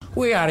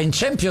We are in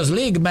Champions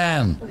League,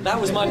 man. That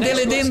was my next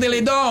Dilly din,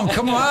 dilly dong,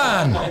 come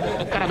on.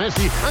 Encara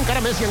Messi,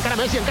 encara Messi, encara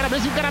Messi, encara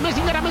Messi, encara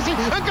Messi, encara Messi,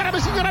 encara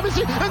Messi, encara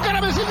Messi,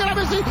 encara Messi, encara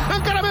Messi,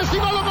 encara Messi,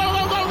 gol, gol,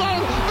 gol, gol, gol,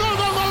 gol,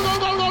 gol, gol,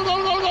 gol, gol,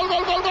 gol, gol, gol,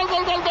 gol, gol, gol,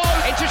 gol, gol, gol.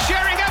 Into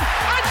Sheringham,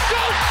 and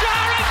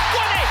Solskjaer has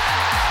won it.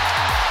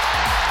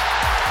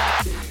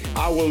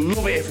 I will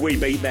love it if we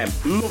beat them.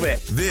 Love it.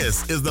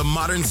 This is the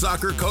Modern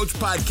Soccer Coach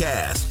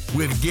Podcast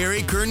with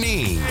Gary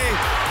Curneen.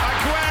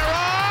 Aguero!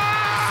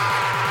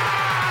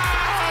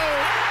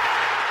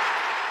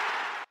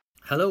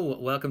 Hello,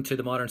 welcome to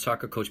the Modern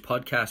Soccer Coach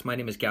Podcast. My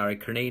name is Gary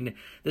Curneen.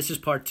 This is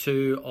part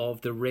 2 of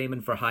the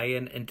Raymond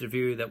Verheijen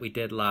interview that we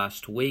did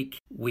last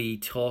week. We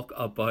talk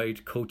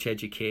about coach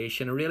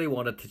education. I really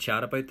wanted to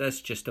chat about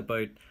this, just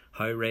about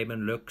how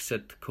Raymond looks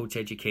at coach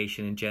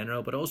education in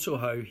general, but also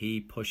how he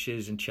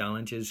pushes and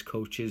challenges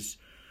coaches,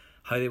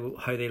 how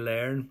they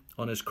learn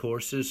on his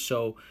courses.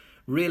 So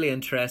really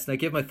interesting. I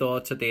give my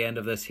thoughts at the end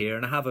of this here,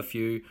 and I have a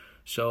few.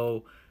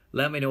 So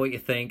let me know what you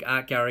think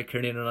at Gary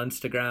Curneen on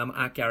Instagram,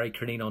 at Gary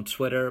Curneen on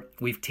Twitter.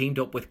 We've teamed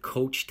up with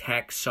Coach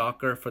Tech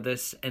Soccer for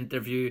this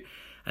interview,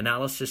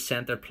 Analysis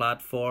Centre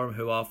platform,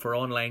 who offer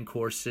online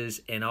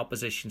courses in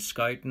opposition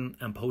scouting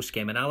and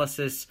post-game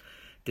analysis.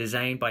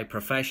 Designed by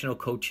professional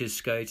coaches,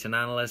 scouts and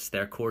analysts,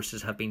 their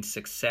courses have been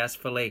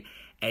successfully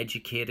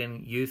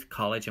educating youth,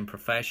 college and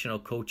professional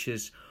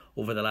coaches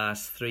over the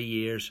last 3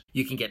 years.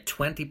 You can get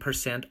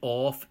 20%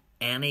 off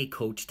any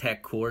Coach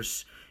Tech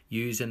course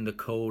using the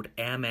code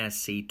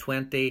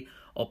MSC20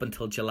 up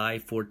until July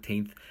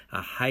 14th. I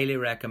highly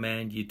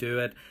recommend you do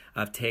it.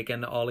 I've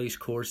taken Ollie's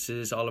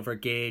courses, Oliver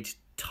Gage,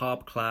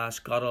 top class,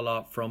 got a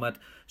lot from it.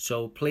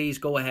 So please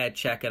go ahead,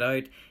 check it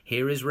out.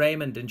 Here is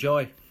Raymond.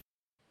 Enjoy.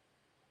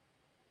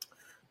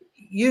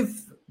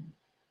 You've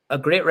a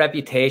great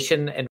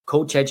reputation in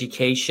coach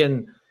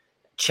education,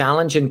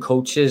 challenging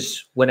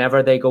coaches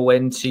whenever they go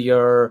into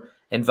your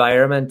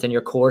environment and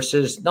your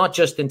courses, not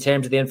just in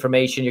terms of the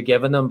information you're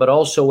giving them, but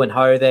also in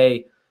how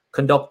they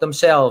conduct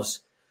themselves.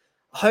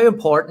 How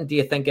important do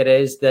you think it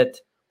is that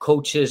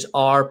coaches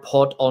are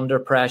put under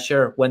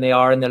pressure when they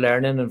are in the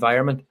learning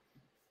environment?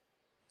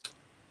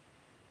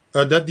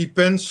 That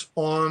depends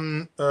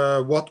on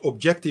what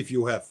objective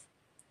you have.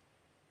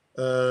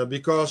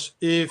 Because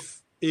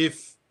if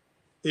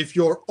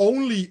your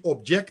only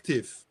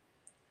objective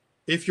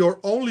is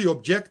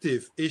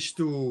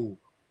to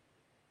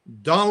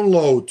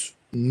download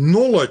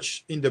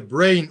knowledge in the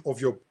brain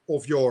of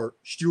your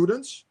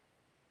students,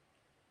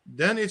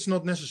 then it's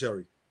not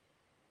necessary.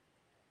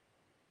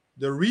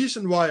 The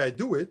reason why I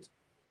do it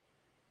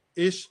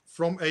is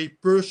from a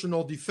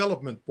personal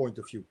development point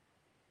of view.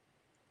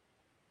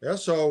 Yeah,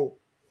 so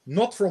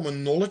not from a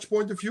knowledge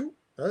point of view.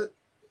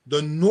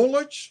 The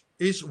knowledge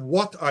is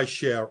what I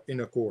share in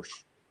a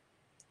course.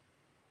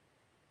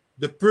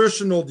 The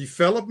personal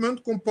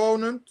development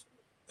component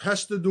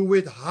has to do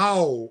with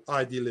how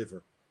I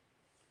deliver.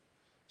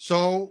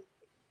 So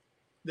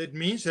that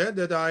means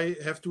that I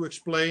have to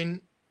explain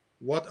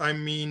what I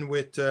mean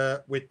with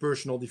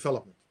personal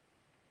development.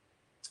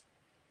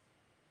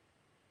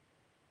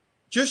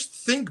 Just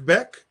think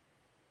back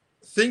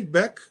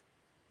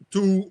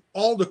to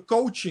all the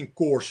coaching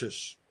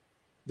courses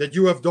that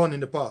you have done in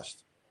the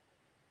past.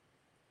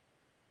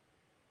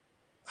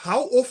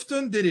 How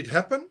often did it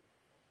happen?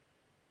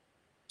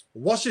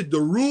 Was it the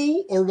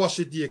rule or was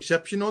it the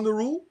exception on the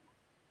rule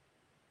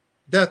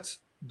that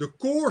the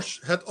course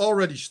had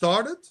already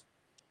started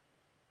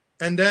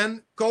and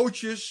then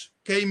coaches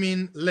came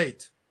in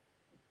late?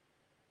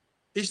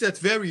 Is that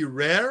very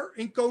rare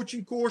in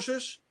coaching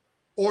courses,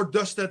 or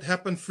does that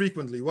happen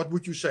frequently? What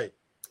would you say?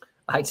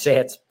 I'd say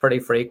it's pretty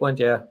frequent,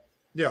 yeah.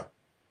 Yeah.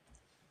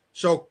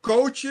 So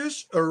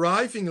coaches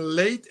arriving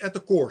late at the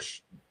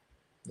course.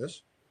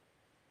 Yes.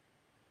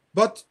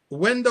 But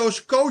when those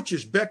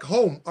coaches back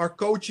home are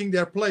coaching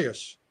their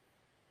players,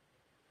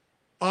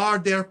 are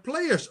their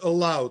players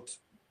allowed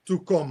to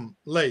come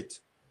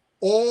late?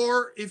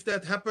 Or if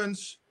that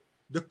happens,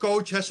 the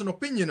coach has an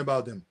opinion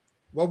about them.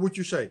 What would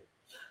you say?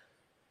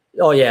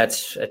 Oh, yeah,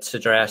 it's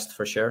addressed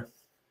for sure.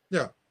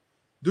 Yeah.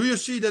 Do you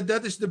see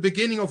that is the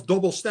beginning of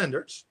double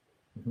standards?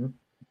 Mm-hmm.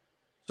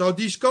 So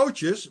these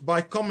coaches,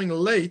 by coming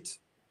late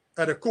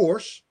at a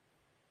course,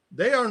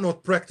 they are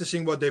not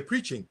practicing what they're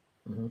preaching.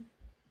 Mm-hmm.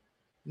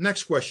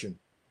 Next question.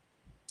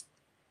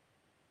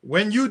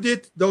 When you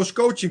did those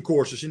coaching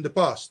courses in the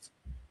past,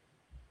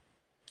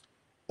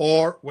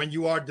 or when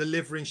you are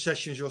delivering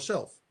sessions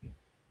yourself,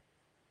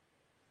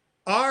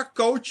 are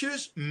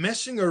coaches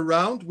messing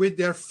around with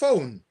their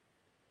phone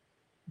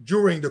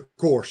during the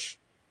course?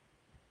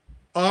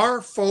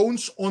 Are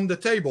phones on the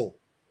table?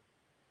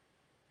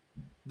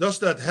 Does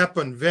that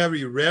happen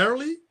very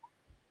rarely,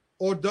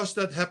 or does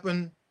that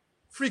happen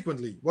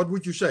frequently? What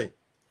would you say?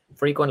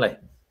 Frequently.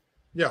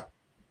 Yeah.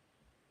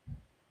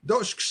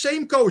 Those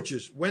same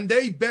coaches, when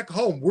they back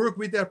home work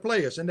with their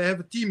players and they have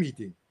a team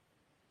meeting,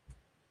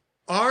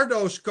 are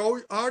those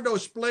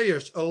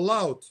players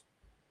allowed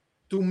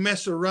to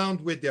mess around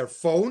with their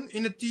phone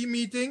in a team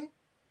meeting,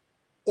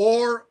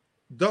 or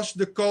does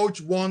the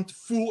coach want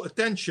full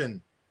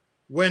attention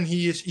when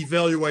he is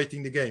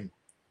evaluating the game?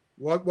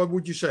 What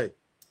would you say?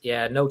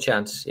 Yeah, no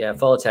chance. Yeah,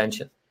 full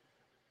attention.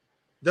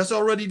 That's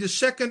already the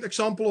second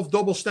example of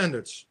double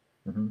standards.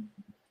 Mm-hmm.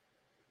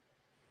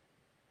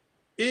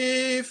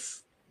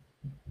 If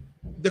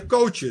the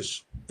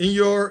coaches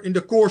in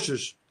the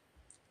courses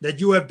that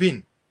you have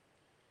been,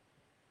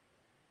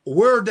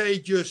 were they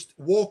just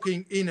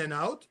walking in and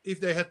out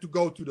if they had to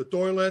go to the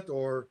toilet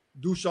or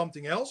do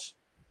something else?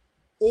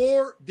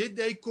 Or did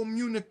they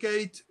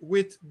communicate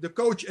with the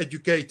coach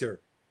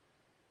educator?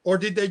 Or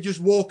did they just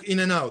walk in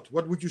and out?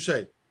 What would you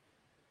say?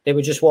 They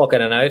would just walk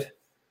in and out.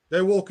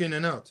 They walk in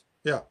and out.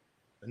 Yeah.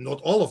 And not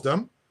all of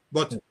them,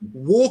 but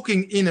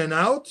walking in and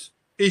out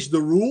is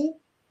the rule,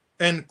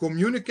 and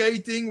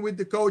communicating with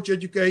the coach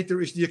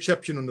educator is the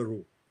exception on the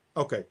rule.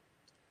 Okay.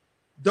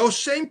 Those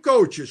same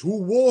coaches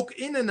who walk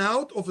in and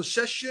out of a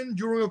session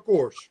during a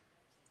course,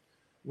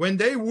 when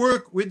they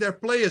work with their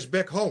players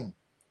back home,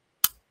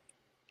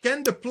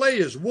 can the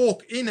players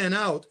walk in and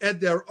out at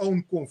their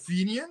own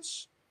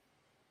convenience?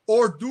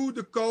 Or do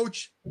the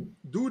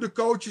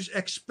coaches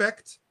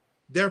expect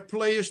their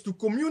players to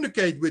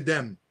communicate with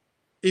them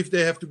if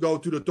they have to go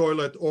to the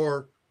toilet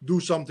or do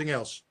something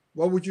else?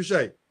 What would you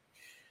say?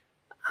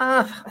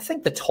 I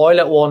think the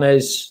toilet one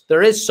is,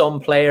 there is some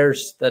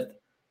players that,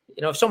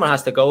 you know, if someone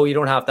has to go, you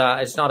don't have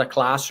that. It's not a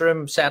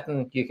classroom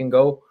setting. You can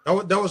go.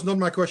 That was not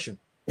my question.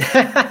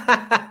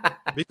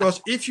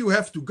 Because if you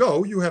have to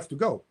go, you have to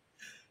go.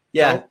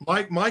 Yeah.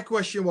 So my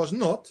question was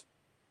not,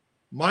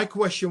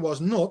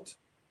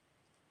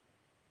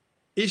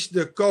 is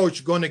the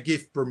coach going to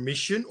give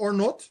permission or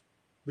not?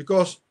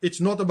 Because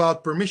it's not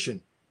about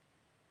permission.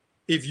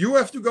 If you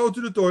have to go to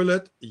the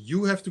toilet,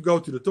 you have to go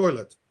to the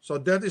toilet. So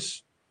that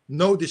is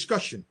no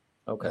discussion.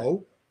 Okay.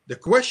 No, the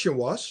question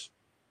was,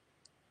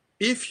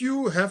 if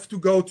you have to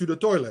go to the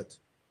toilet,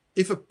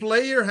 if a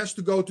player has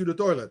to go to the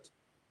toilet,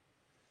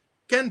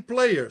 can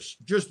players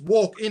just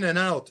walk in and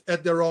out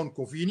at their own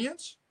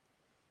convenience?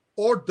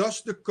 Or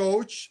does the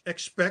coach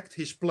expect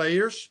his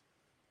players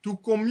to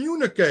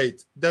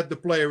communicate that the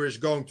player is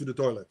going to the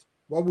toilet?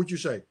 What would you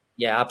say?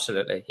 Yeah,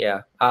 absolutely.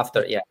 Yeah.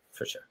 Yeah,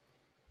 for sure.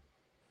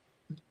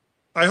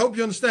 I hope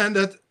you understand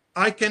that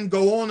I can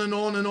go on and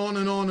on and on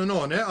and on and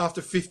on.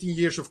 After 15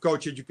 years of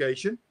coach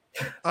education,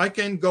 I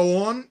can go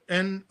on,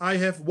 and I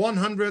have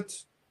 100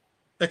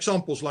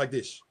 examples like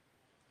this.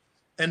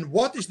 And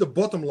what is the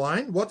bottom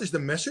line? What is the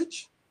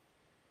message?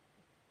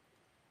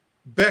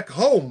 Back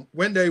home,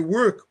 when they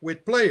work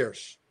with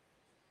players,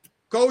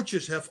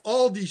 coaches have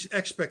all these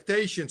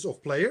expectations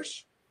of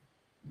players,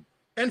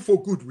 and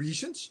for good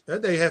reasons.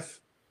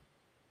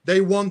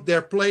 They want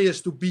their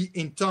players to be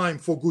in time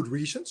for good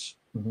reasons.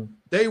 Mm-hmm.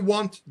 They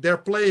want their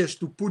players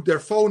to put their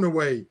phone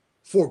away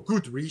for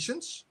good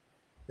reasons.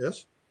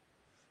 Yes.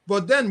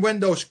 But then when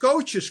those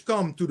coaches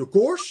come to the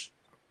course,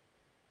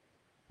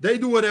 they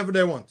do whatever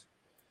they want.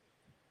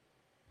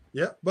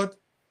 Yeah. But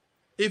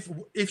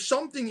if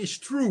something is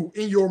true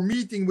in your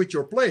meeting with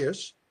your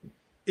players,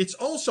 it's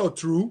also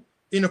true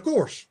in a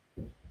course.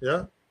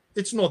 Yeah.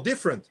 It's not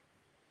different.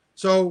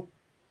 So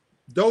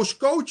those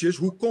coaches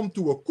who come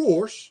to a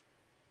course,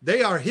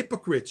 they are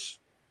hypocrites.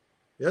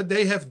 Yeah,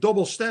 they have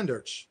double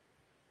standards.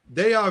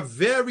 They are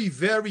very,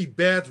 very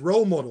bad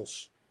role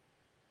models.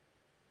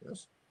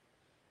 Yes.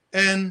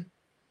 And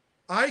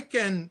I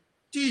can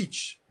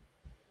teach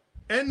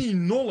any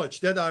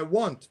knowledge that I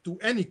want to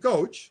any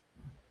coach,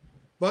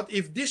 but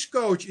if this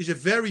coach is a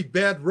very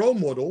bad role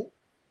model,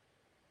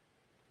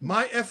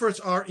 my efforts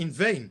are in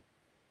vain.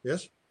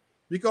 Yes.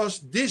 Because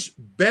this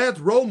bad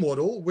role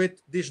model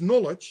with this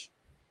knowledge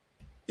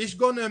is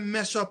going to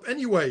mess up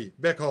anyway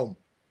back home.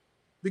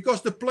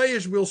 Because the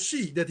players will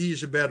see that he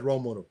is a bad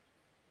role model.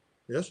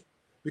 Yes.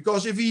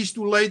 Because if he's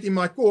too late in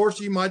my course,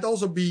 he might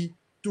also be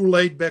too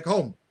late back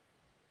home.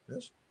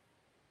 Yes.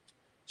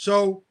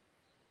 So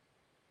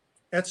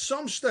at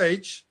some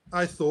stage,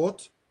 I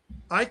thought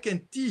I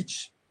can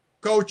teach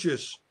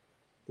coaches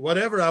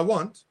whatever I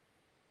want.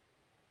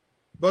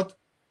 But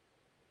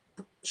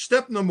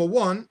step number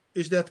one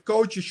is that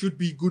coaches should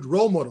be good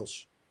role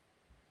models.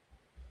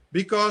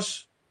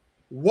 Because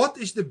what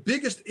is the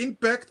biggest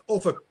impact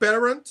of a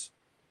parent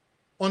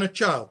on a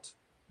child?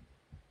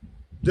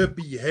 The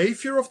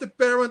behavior of the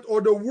parent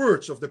or the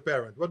words of the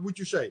parent? What would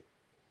you say?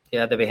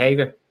 Yeah, the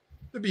behavior.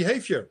 The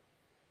behavior.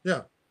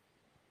 Yeah.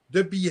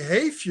 The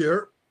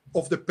behavior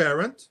of the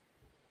parent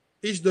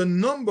is the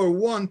number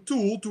one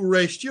tool to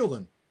raise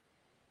children.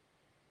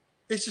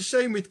 It's the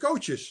same with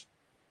coaches.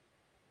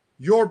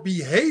 Your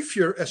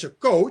behavior as a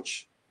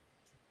coach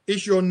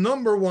is your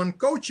number one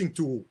coaching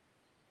tool.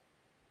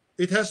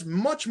 It has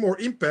much more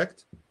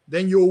impact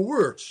than your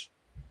words.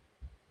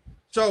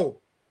 So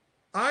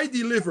I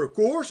deliver a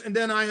course, and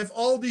then I have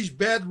all these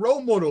bad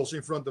role models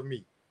in front of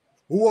me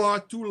who are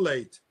too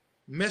late,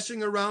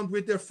 messing around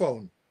with their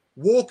phone,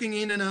 walking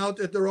in and out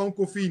at their own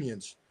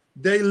convenience.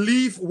 They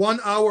leave 1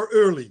 hour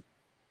early.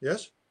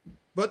 Yes.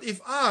 But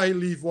if I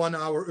leave 1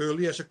 hour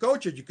early as a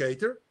coach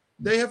educator,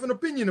 they have an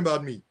opinion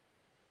about me.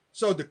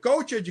 So the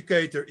coach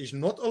educator is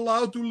not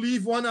allowed to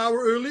leave 1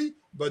 hour early,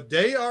 but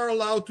they are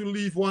allowed to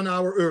leave 1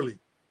 hour early.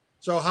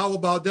 So how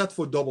about that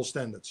for double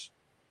standards?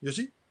 You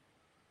see?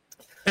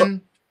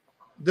 And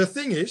the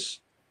thing is,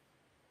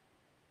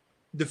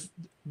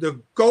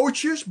 the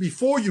coaches,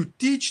 before you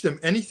teach them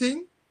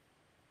anything,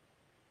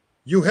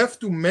 you have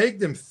to make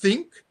them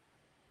think,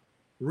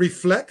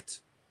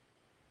 reflect,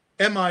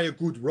 am I a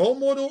good role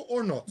model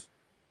or not?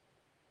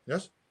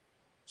 Yes?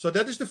 So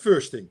that is the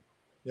first thing.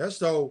 Yes?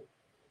 So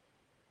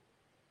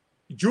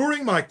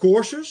during my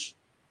courses,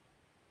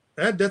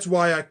 and that's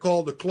why I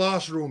call the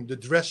classroom the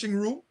dressing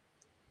room,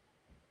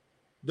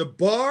 the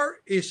bar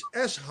is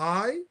as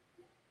high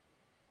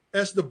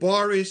as the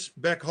bar is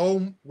back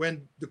home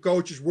when the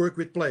coaches work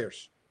with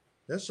players.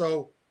 Yes?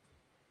 So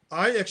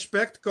I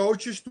expect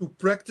coaches to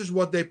practice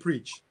what they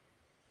preach.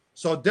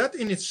 So that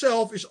in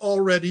itself is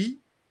already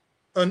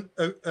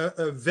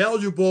a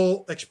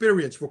valuable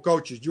experience for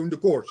coaches during the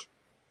course,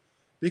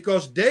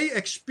 because they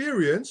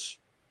experience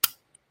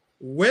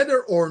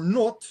whether or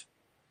not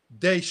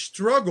they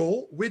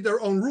struggle with their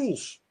own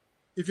rules,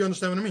 if you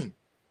understand what I mean.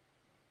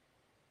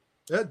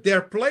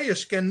 Their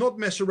players cannot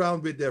mess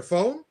around with their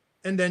phone,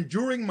 and then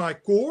during my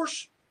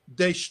course,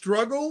 they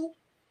struggle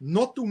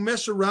not to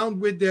mess around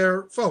with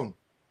their phone.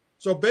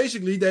 So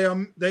basically, they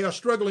are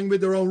struggling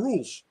with their own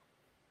rules.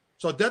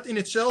 So that in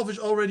itself is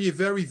already a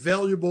very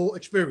valuable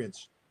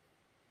experience.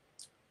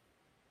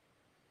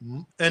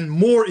 And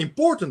more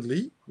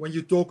importantly, when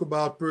you talk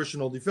about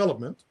personal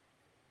development,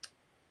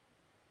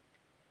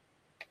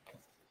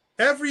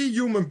 every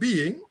human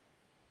being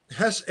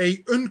has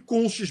an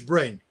unconscious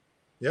brain.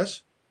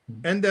 Yes?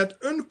 And that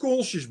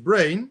unconscious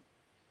brain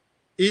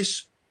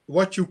is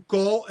what you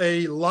call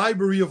a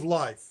library of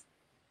life.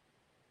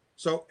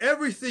 So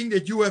everything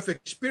that you have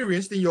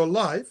experienced in your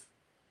life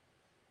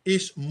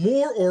is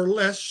more or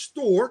less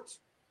stored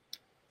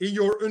in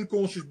your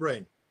unconscious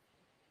brain.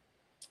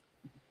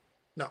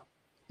 Now,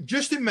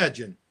 just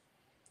imagine,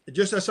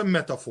 just as a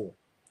metaphor,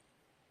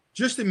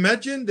 just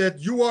imagine that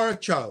you are a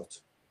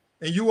child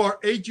and you are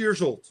 8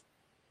 years old.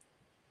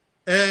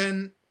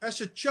 And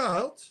as a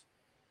child,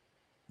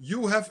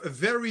 you have a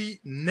very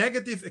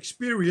negative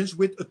experience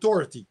with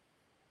authority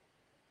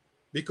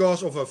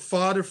because of a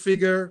father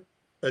figure,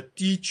 a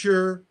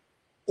teacher,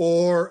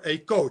 or a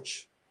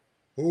coach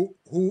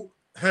who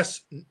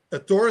has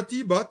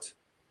authority, but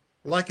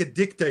like a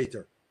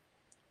dictator.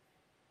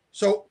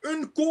 So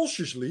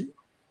unconsciously,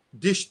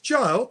 this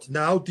child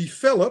now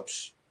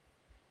develops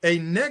a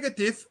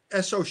negative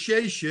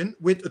association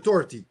with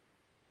authority.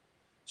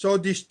 So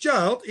this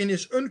child in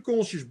his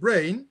unconscious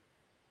brain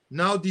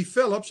now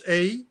develops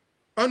a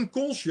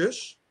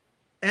unconscious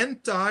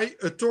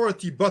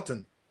anti-authority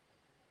button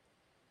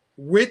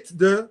with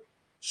the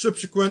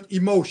subsequent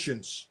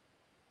emotions.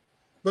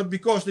 But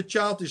because the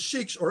child is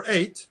 6 or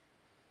 8,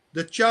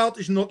 the child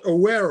is not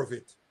aware of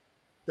it,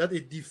 that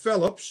it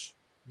develops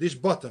this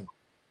button.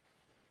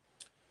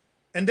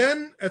 And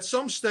then at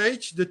some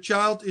stage, the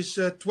child is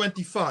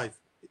 25.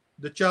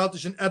 The child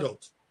is an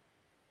adult.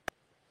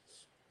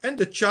 And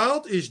the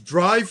child is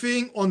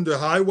driving on the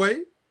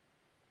highway.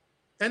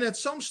 And at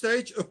some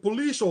stage, a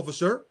police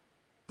officer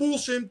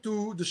pulls him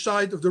to the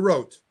side of the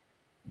road.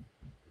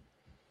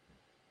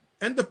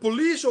 And the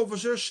police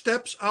officer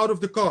steps out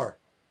of the car.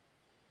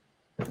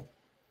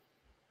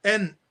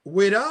 And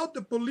without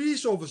the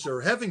police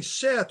officer having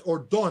said or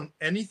done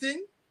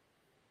anything,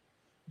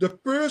 the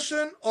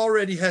person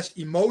already has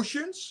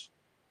emotions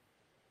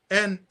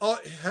and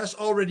has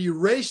already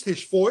raised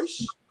his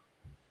voice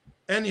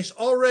and is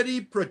already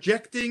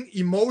projecting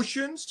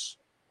emotions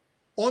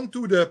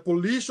onto the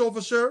police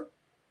officer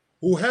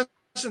who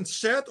hasn't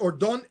said or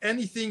done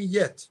anything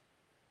yet.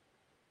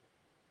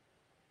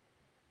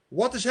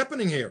 What is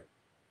happening here?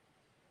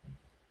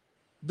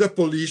 The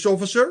police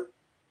officer,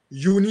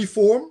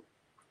 uniform,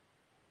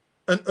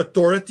 an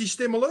authority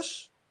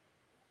stimulus,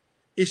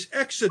 is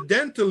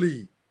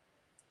accidentally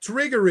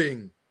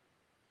triggering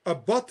a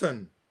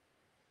button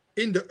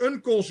in the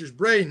unconscious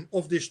brain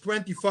of this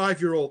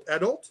 25-year-old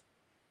adult,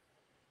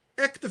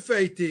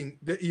 activating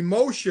the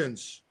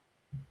emotions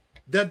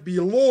that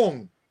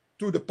belong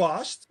to the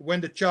past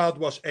when the child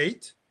was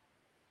 8.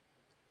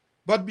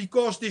 But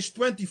because this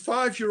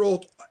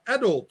 25-year-old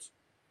adult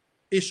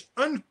is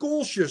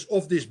unconscious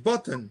of this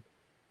button,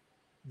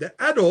 the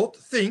adult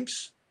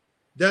thinks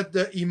that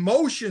the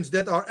emotions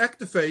that are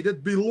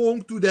activated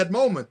belong to that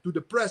moment, to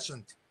the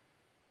present.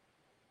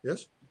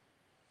 Yes?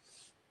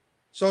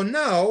 So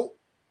now,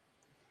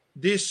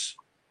 this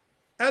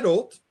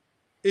adult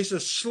is a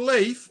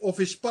slave of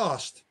his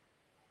past.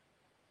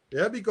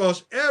 Yeah,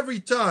 because every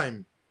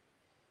time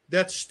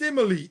that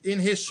stimuli in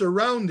his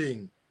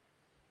surrounding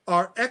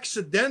are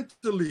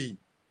accidentally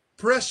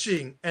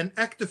pressing and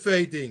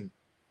activating,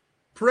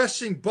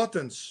 pressing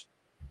buttons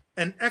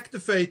and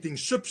activating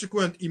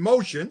subsequent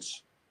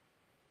emotions,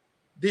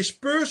 this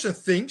person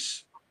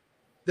thinks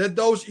that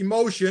those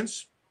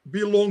emotions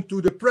belong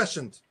to the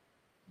present.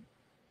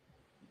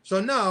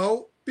 So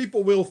now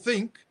people will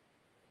think,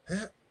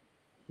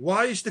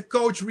 why is the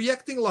coach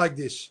reacting like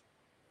this?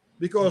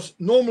 Because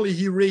normally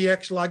he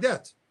reacts like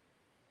that.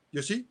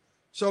 You see?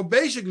 So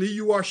basically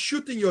you are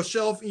shooting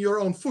yourself in your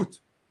own foot.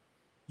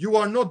 you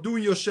are not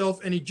doing yourself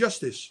any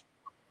justice.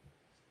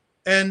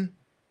 And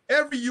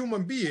every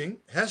human being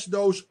has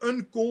those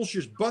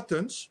unconscious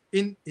buttons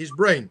in his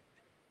brain.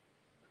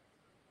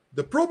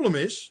 The problem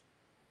is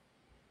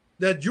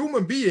that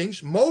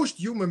most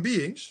human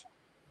beings,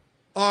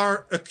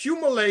 are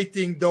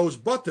accumulating those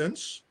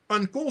buttons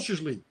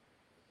unconsciously.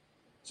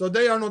 So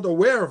they are not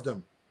aware of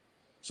them.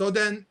 So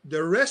then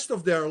the rest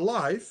of their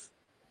life,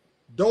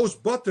 those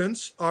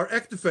buttons are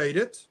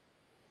activated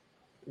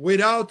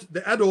without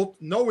the adult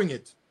knowing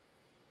it.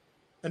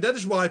 And that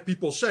is why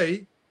people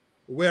say,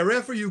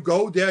 wherever you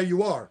go, there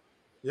you are.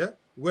 Yeah.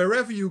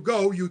 Wherever you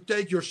go, you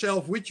take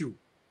yourself with you.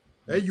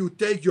 You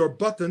take your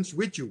buttons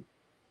with you.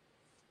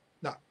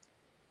 Now,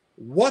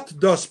 what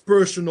does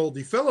personal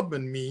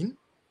development mean?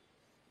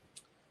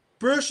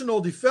 Personal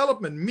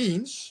development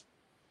means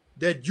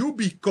that you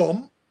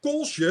become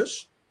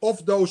conscious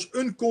of those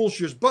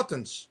unconscious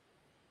buttons.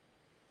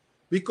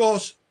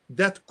 Because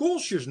that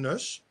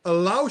consciousness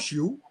allows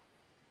you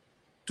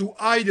to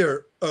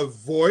either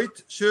avoid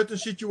certain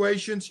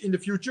situations in the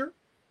future,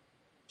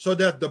 so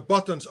that the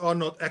buttons are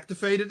not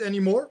activated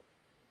anymore,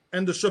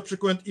 and the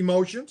subsequent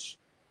emotions,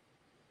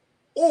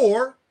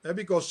 or,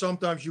 because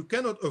sometimes you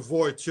cannot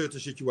avoid certain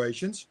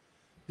situations,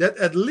 that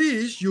at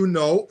least you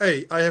know,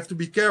 hey, I have to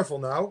be careful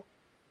now,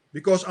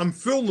 because I'm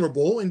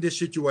vulnerable in this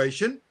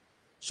situation.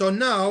 So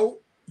now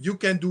you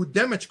can do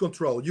damage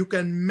control. You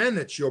can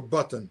manage your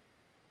button.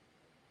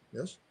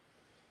 Yes.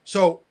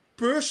 So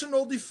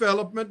personal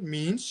development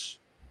means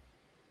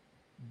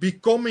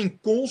becoming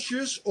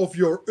conscious of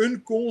your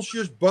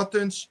unconscious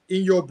buttons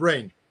in your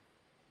brain.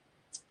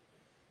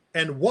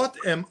 And what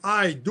am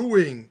I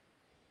doing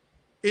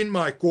in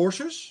my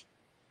courses?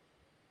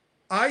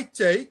 I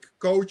take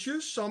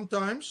coaches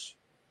sometimes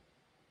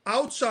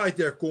outside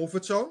their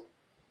comfort zone,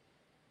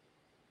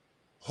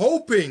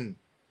 hoping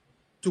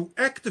to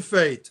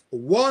activate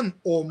one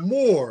or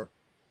more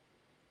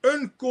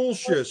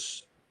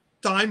unconscious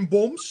time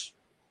bombs,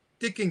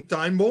 ticking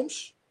time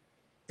bombs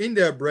in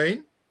their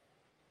brain.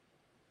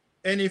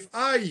 And if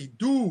I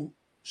do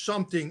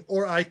something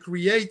or I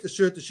create a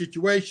certain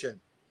situation,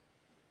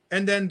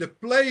 and then the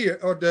player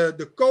or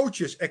the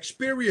coaches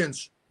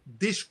experience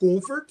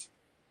discomfort,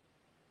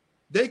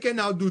 they can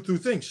now do two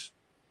things.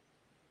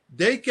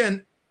 They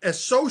can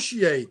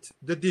associate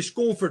the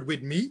discomfort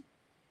with me.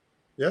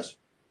 Yes.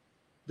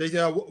 They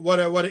say, what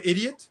an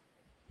idiot.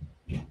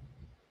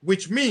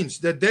 Which means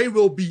that they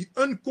will be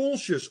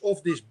unconscious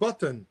of this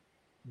button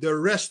the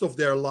rest of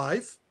their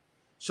life.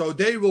 So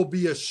they will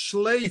be a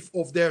slave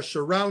of their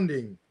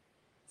surrounding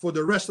for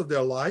the rest of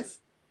their life.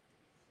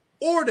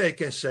 Or they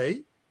can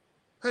say,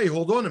 hey,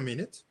 hold on a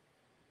minute.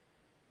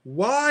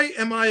 Why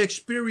am I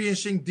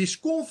experiencing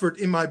discomfort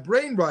in my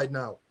brain right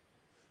now?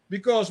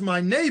 Because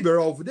my neighbor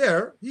over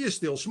there, he is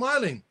still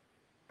smiling.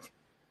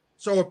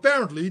 So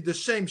apparently the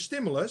same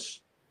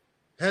stimulus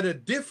had a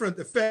different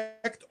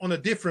effect on a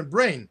different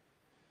brain.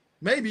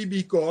 Maybe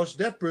because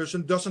that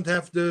person doesn't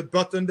have the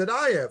button that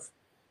I have.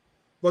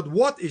 But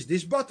what is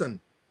this button?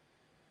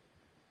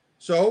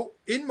 So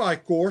in my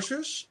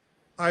courses,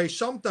 I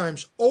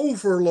sometimes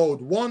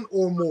overload one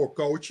or more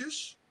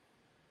coaches,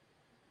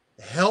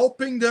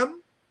 helping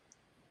them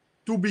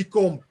to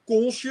become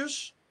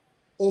conscious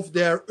of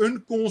their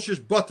unconscious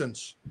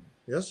buttons.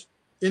 Yes.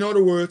 In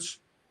other words,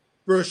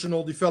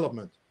 personal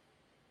development.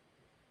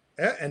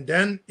 And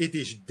then it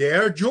is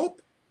their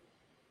job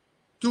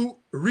to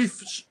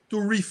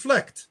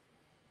reflect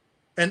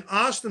and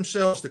ask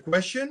themselves the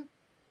question,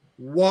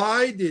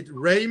 why did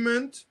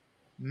Raymond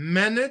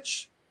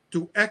manage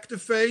to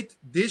activate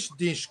this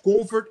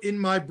discomfort in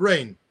my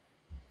brain?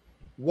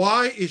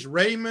 Why is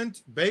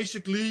Raymond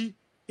basically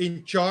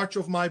in charge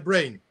of my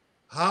brain?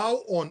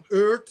 How on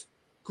earth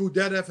could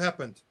that have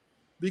happened?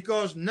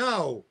 Because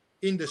now,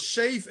 in the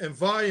safe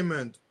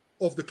environment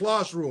of the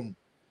classroom,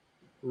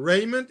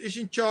 Raymond is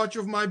in charge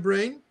of my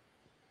brain,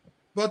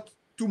 but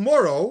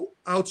tomorrow,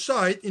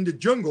 outside in the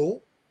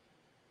jungle,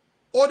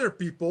 other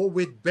people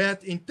with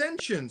bad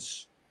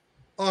intentions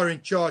are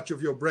in charge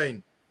of your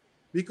brain.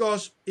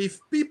 Because if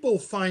people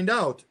find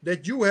out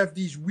that you have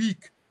these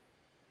weak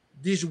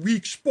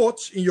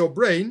spots in your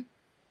brain,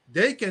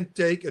 they can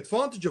take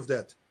advantage of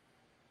that.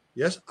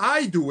 Yes,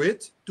 I do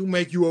it to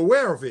make you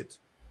aware of it.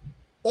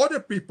 Other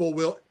people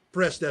will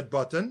press that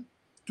button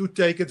to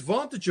take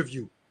advantage of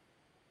you.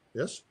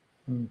 Yes.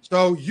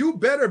 So you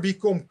better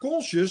become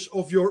conscious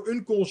of your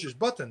unconscious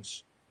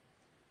buttons.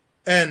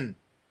 And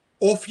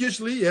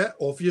obviously,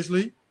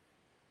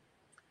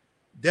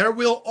 there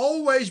will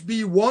always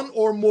be one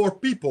or more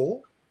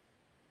people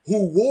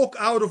who walk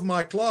out of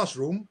my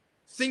classroom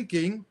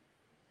thinking,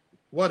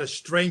 what a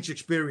strange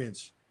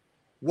experience.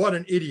 What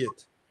an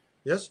idiot.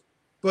 Yes.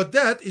 But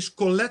that is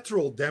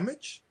collateral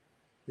damage.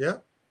 Yeah.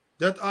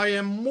 That I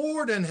am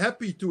more than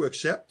happy to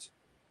accept.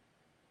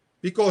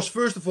 Because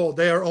first of all,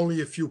 there are only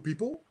a few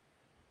people.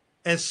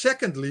 And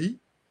secondly,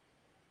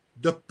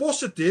 the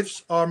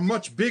positives are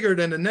much bigger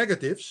than the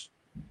negatives,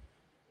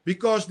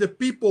 because the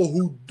people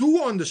who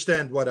do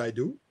understand what I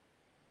do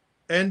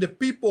And the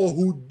people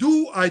who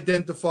do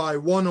identify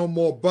one or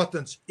more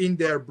buttons in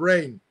their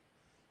brain,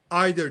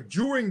 either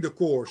during the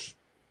course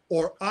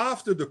or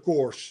after the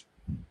course,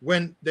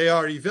 when they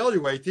are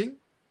evaluating,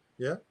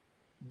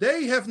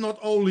 they have not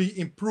only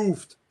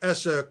improved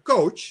as a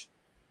coach,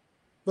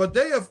 but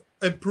they have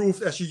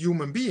improved as a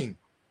human being.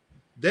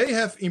 They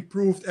have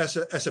improved as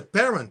a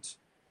parent,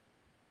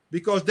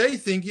 because they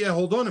think,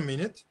 hold on a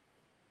minute,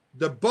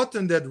 the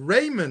button that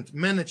Raymond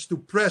managed to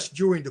press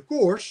during the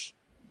course,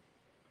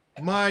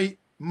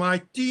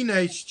 my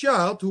teenage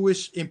child who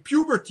is in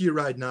puberty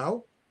right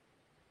now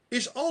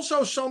is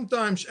also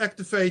sometimes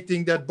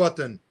activating that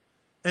button,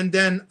 and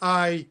then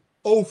I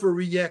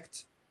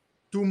overreact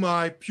to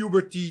my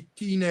puberty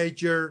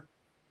teenager,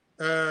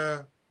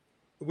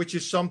 which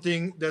is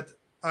something that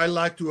I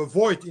like to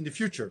avoid in the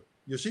future,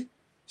 you see?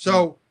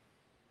 So,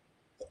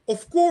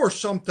 of course,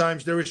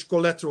 sometimes there is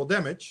collateral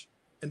damage,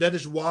 and that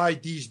is why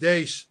these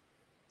days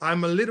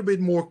I'm a little bit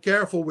more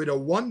careful with a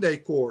 1-day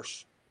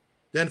course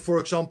than, for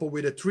example,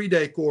 with a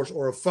 3-day course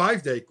or a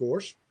 5-day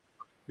course,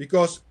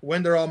 because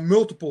when there are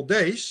multiple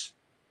days,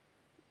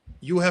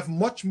 you have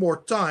much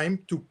more time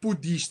to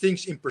put these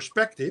things in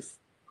perspective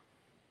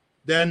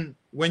than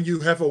when you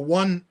have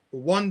a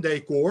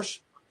one-day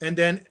course and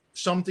then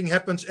something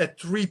happens at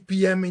 3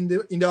 p.m. in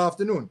the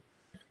afternoon.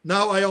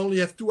 Now I only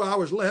have 2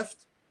 hours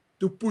left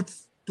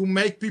to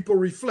make people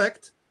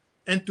reflect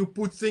and to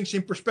put things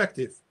in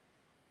perspective.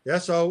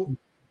 So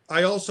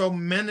I also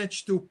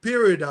managed to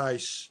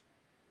periodize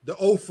the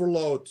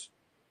overload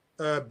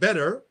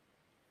better,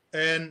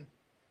 and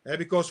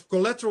because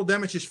collateral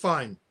damage is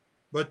fine,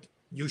 but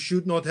you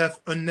should not have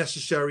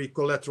unnecessary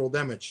collateral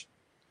damage.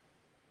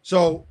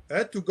 So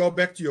to go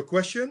back to your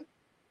question,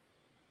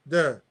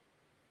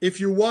 if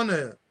you want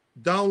to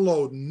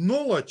download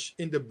knowledge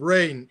in the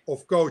brain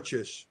of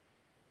coaches,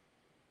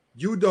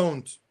 you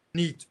don't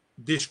need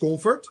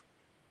discomfort.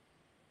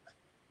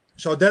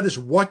 So that is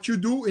what you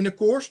do in a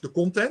course, the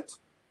content.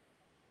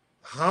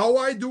 How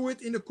I do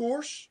it in the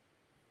course,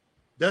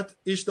 that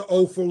is the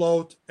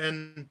overload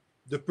and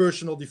the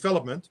personal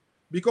development.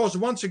 Because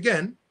once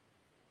again,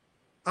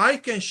 I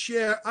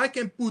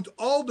can put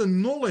all the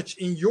knowledge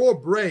in your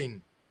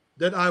brain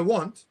that I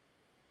want.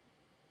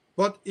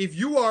 But if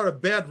you are a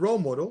bad role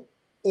model,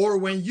 or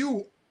when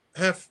you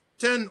have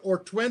 10 or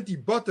 20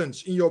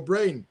 buttons in your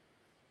brain,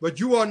 but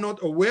you are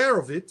not aware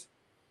of it,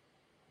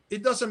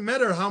 it doesn't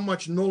matter how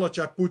much knowledge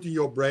I put in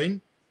your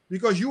brain,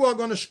 because you are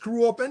going to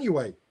screw up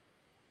anyway.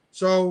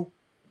 So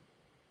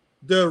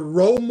the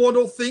role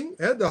model thing,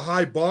 the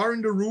high bar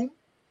in the room,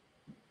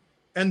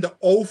 and the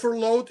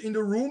overload in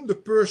the room, the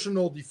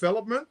personal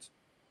development,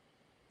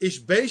 is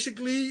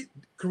basically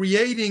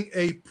creating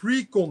a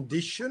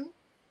precondition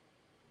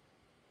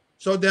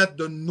so that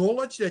the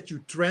knowledge that you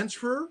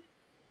transfer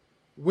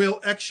will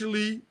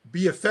actually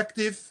be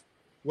effective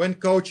when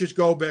coaches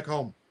go back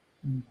home.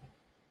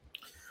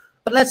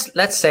 But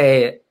let's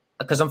say,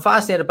 because I'm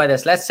fascinated by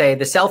this, let's say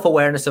the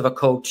self-awareness of a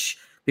coach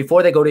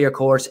before they go to your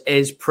course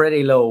is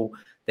pretty low.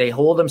 They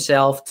hold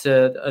themselves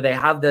they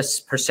have this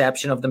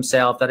perception of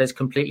themselves that is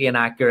completely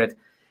inaccurate.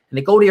 And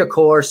they go to your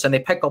course and they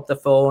pick up the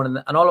phone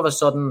and all of a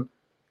sudden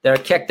they're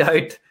kicked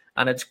out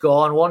and it's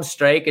gone, one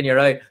strike and you're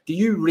out. Do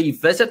you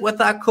revisit with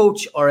that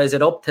coach, or is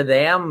it up to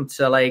them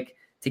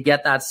to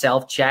get that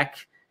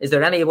self-check? Is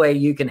there any way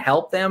you can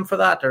help them for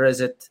that, or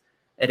is it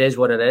is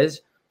what it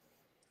is?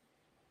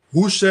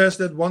 Who says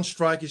that one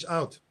strike is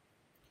out?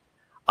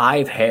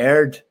 I've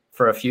heard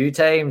for a few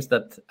times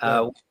that,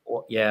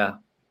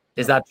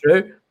 Is that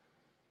true?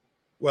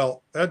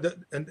 Well,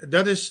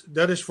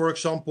 that is, for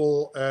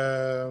example,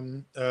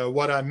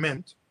 what I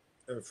meant.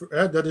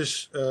 That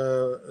is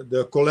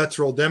the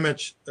collateral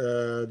damage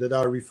that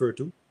I refer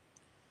to.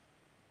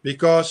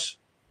 Because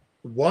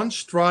one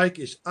strike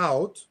is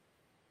out,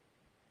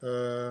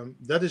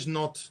 that is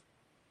not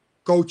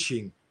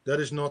coaching. That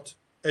is not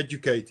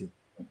educating.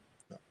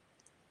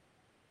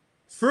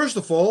 First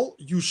of all,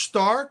 you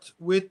start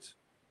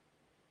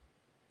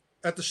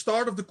at the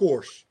start of the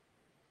course,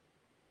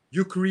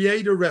 you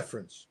create a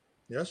reference.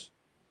 Yes.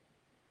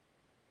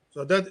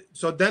 So then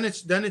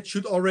it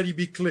should already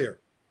be clear.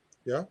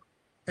 Yeah.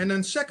 And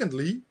then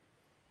secondly,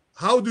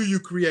 how do you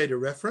create a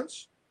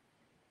reference?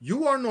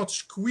 You are not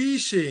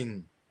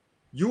squeezing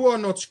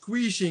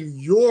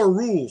your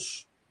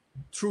rules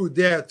through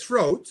their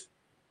throat.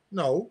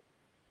 No,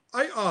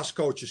 I ask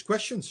coaches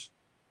questions.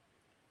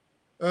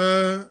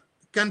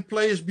 Can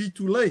players be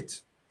too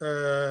late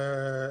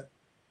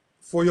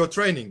for your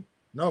training?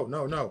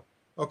 No.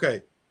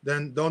 Okay,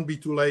 then don't be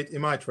too late in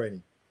my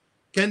training.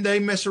 Can they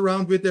mess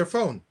around with their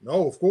phone?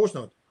 No, of course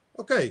not.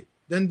 Okay,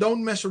 then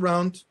don't mess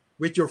around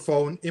with your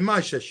phone in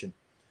my session.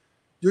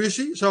 Do you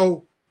see?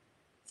 So,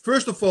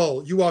 first of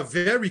all, you are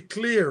very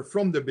clear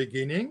from the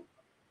beginning.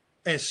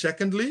 And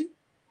secondly,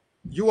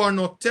 you are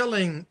not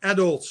telling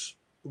adults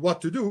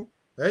what to do.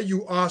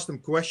 You ask them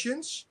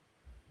questions.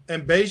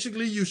 And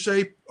basically you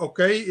say,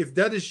 okay, if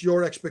that is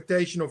your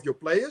expectation of your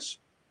players,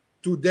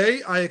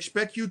 today I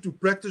expect you to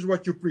practice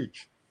what you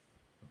preach.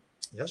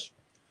 Yes?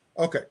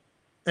 Okay.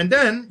 And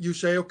then you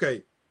say,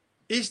 okay,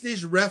 is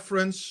this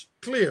reference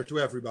clear to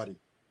everybody?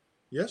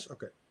 Yes?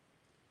 Okay.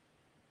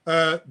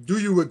 Do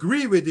you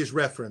agree with this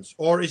reference?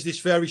 Or is this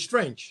very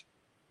strange?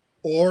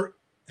 Or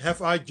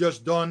have I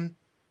just done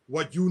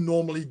what you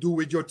normally do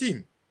with your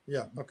team?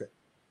 Yeah, okay.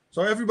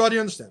 So everybody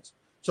understands.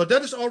 So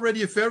that is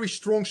already a very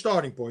strong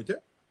starting point.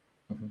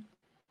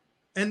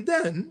 And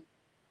then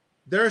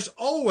there's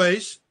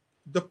always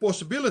the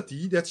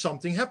possibility that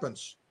something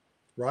happens,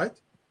 right?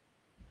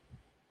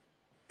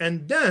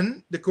 And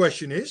then the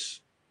question is,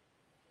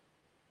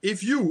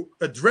 if you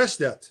address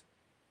that,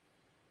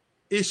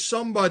 is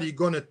somebody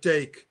going to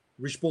take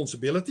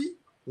responsibility?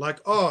 Like,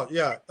 oh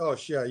yeah,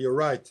 you're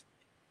right.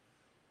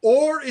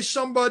 Or is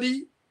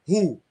somebody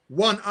who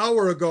 1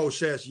 hour ago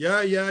says,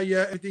 yeah,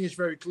 everything is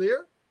very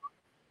clear.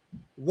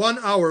 1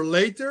 hour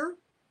later,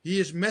 he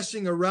is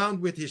messing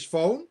around with his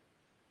phone.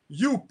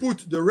 You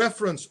put the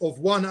reference of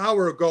 1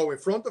 hour ago in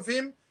front of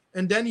him,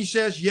 and then he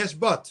says, yes,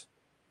 but.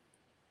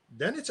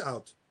 Then it's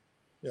out.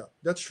 Yeah,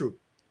 that's true.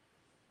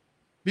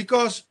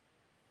 Because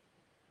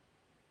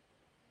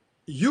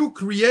you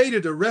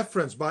created a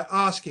reference by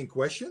asking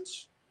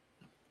questions.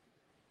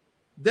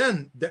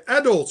 Then the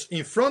adults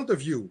in front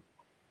of you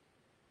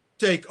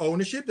take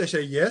ownership. They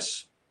say,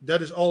 yes,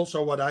 that is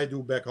also what I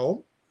do back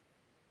home.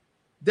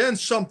 Then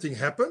something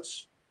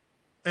happens,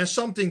 and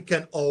something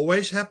can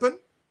always happen.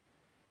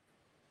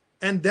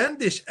 And then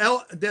this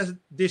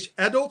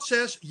adult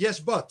says, yes,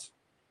 but.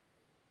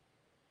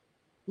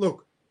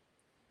 Look,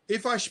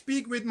 if I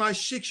speak with my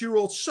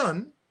 6-year-old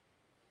son,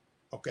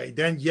 okay,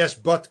 then yes,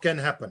 but can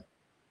happen.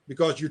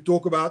 Because you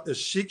talk about a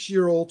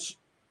 6-year-old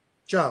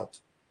child.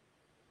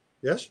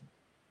 Yes?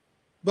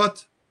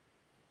 But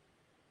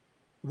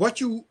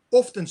what you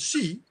often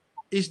see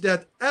is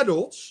that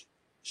adults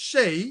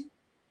say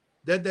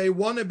that they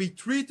want to be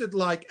treated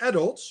like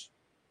adults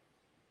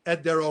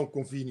at their own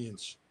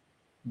convenience.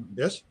 Mm-hmm.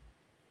 Yes?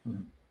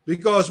 Mm-hmm.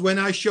 Because when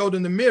I show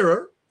them the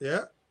mirror,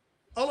 yeah,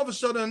 all of a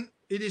sudden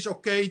it is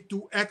okay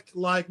to act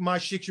like my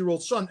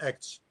 6-year-old son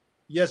acts.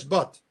 Yes,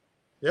 but.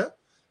 Yeah?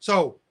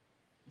 So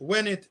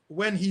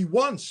when he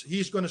wants,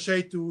 he's going to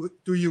say to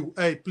you,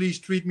 hey, please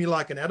treat me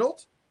like an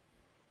adult.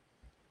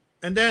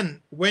 And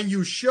then when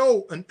you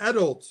show an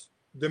adult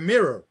the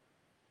mirror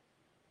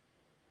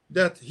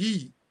that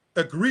he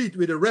agreed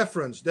with a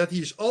reference that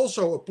he's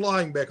also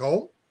applying back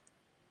home,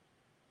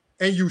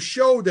 and you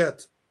show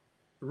that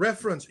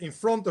reference in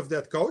front of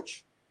that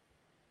coach,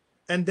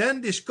 and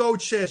then this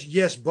coach says,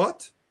 yes,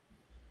 but.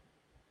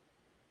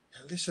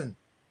 Listen,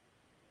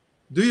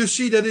 do you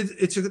see that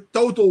it's a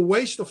total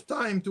waste of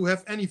time to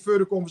have any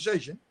further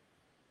conversation?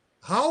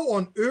 How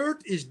on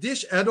earth is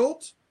this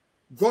adult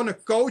going to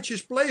coach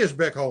his players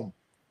back home?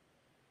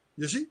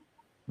 You see?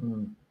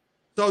 Mm.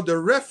 So the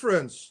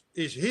reference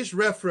is his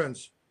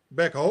reference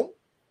back home.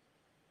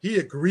 He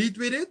agreed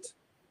with it.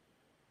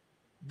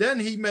 Then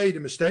he made a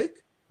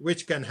mistake,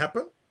 which can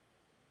happen.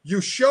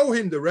 You show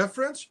him the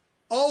reference.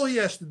 All he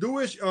has to do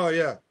is, oh,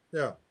 yeah,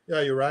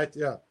 you're right.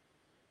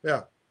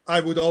 Yeah. I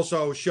would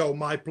also show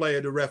my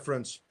player the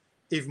reference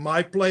if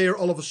my player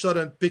all of a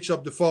sudden picks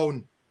up the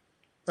phone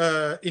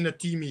in a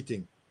team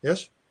meeting.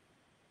 Yes?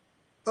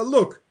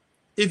 Look,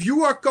 if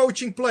you are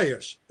coaching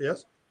players,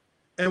 yes,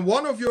 and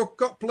one of your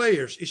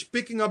players is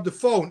picking up the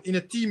phone in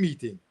a team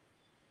meeting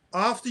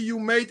after you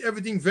made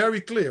everything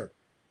very clear,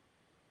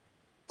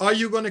 are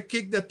you going to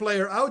kick that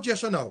player out,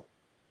 yes or no?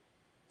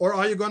 Or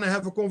are you going to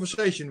have a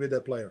conversation with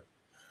that player?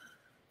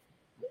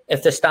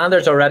 If the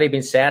standard's already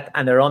been set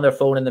and they're on their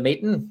phone in the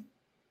meeting,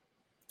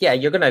 yeah,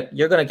 you're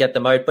gonna get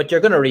them out, but you're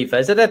gonna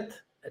revisit it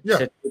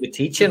to do the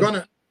teaching.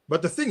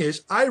 But the thing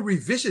is, I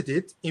revisit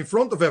it in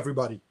front of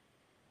everybody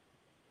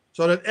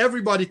so that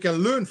everybody can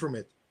learn from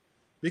it.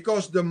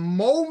 Because the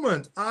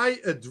moment I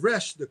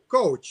address the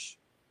coach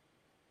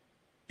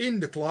in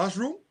the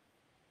classroom,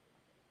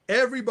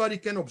 everybody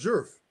can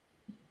observe.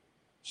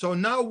 So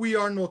now we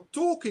are not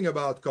talking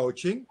about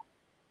coaching,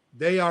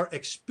 they are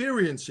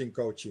experiencing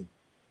coaching.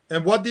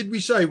 And what did we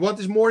say?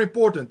 What is more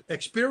important?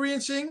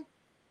 Experiencing,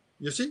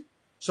 you see?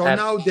 So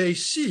now they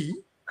see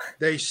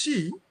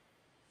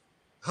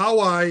how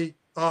I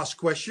ask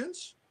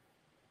questions.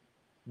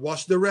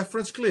 Was the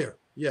reference clear?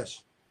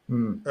 Yes.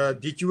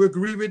 Did you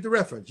agree with the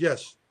reference?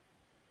 Yes.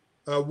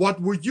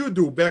 What would you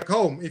do back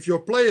home if your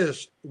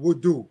players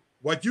would do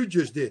what you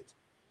just did?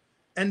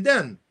 And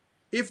then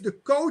if the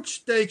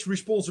coach takes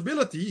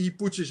responsibility, he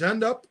puts his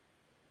hand up.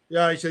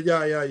 Yeah, he said,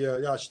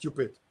 yeah,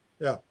 stupid.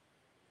 Yeah.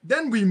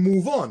 Then we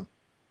move on.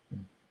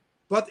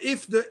 But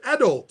if the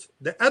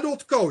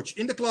adult coach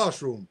in the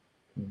classroom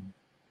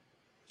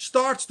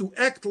starts to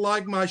act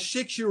like my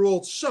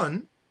 6-year-old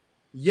son,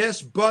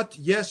 yes, but,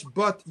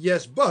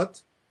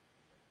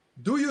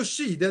 do you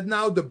see that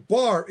now the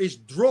bar is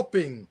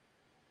dropping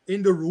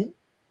in the room?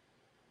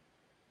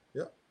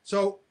 Yeah.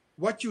 So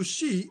what you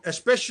see,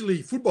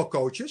 especially football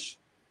coaches,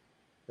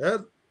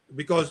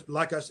 because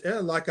like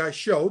I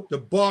showed, the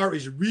bar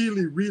is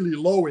really, really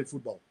low in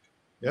football.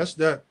 Yes,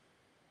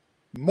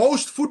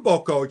 most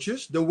football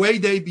coaches, the way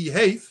they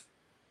behave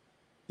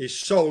is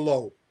so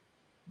low.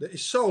 That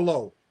is so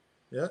low.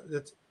 Yeah.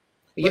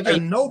 But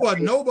then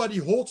nobody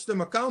holds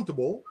them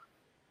accountable,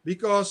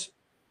 because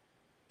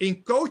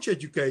in coach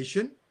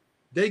education,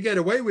 they get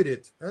away with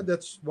it.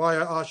 That's why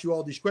I asked you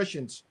all these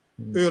questions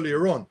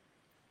earlier on.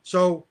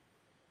 So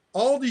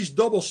all these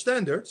double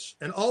standards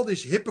and all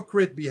this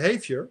hypocrite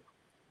behavior,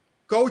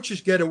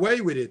 coaches get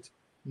away with it.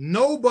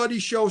 Nobody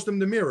shows them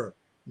the mirror.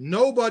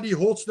 Nobody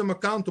holds them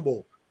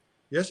accountable.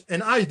 Yes,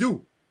 and I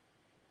do.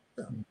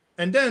 Yeah.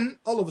 And then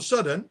all of a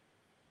sudden,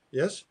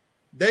 yes,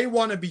 they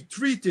want to be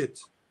treated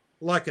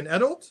like an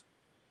adult.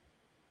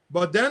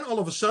 But then all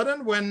of a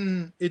sudden,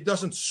 when it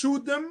doesn't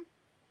suit them,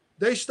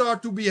 they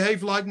start to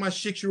behave like my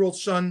 6-year-old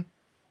son,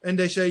 and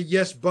they say,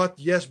 yes, but,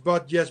 yes,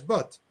 but, yes,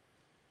 but.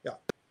 Yeah.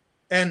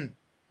 And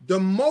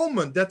the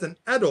moment that an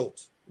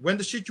adult, when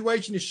the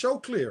situation is so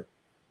clear,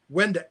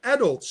 when the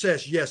adult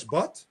says, yes,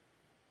 but,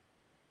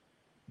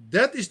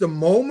 that is the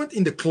moment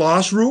in the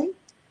classroom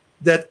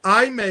that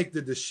I make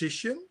the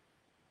decision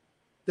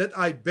that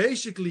I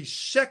basically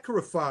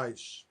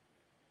sacrifice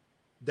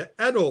the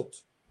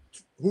adult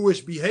who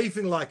is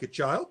behaving like a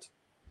child.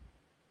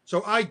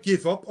 So I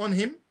give up on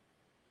him.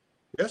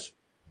 Yes.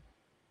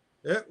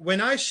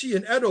 When I see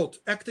an adult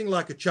acting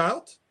like a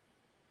child,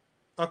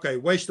 okay,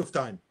 waste of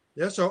time.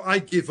 Yeah. So I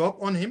give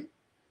up on him.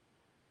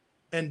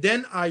 And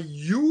then I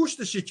use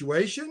the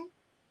situation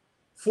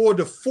for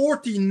the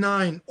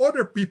 49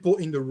 other people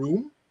in the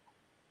room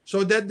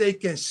so that they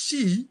can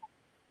see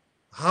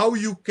how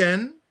you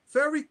can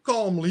very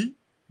calmly,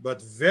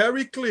 but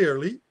very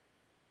clearly,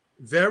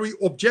 very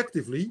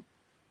objectively,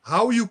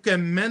 how you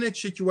can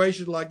manage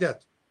situations like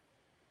that.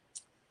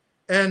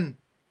 And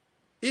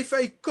if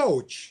a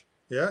coach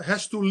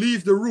has to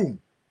leave the room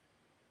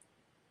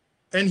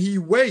and he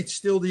waits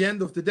till the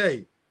end of the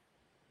day,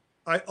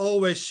 I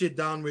always sit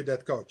down with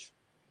that coach.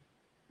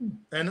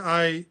 And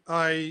I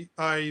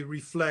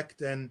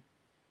reflect.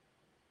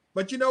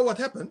 But you know what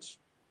happens?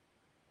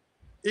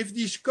 If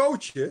these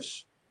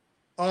coaches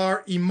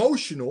are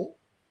emotional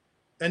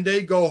and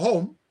they go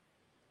home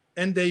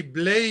and they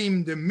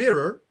blame the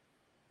mirror,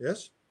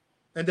 yes,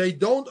 and they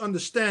don't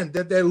understand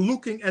that they're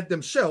looking at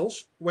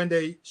themselves when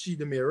they see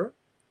the mirror,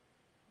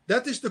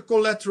 that is the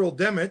collateral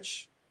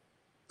damage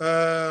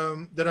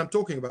that I'm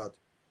talking about.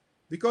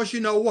 Because you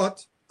know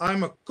what?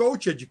 I'm a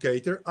coach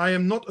educator. I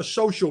am not a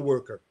social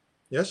worker.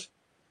 Yes.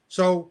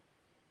 So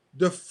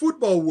the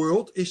football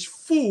world is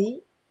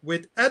full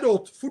with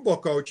adult football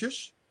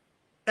coaches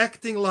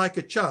acting like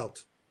a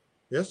child.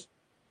 Yes.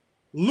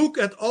 Look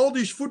at all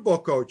these football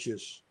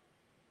coaches.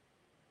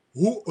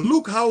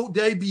 Look how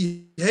they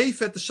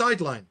behave at the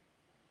sideline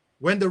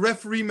when the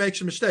referee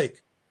makes a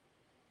mistake.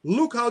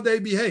 Look how they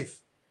behave.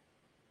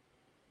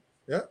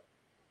 Yeah.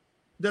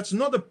 That's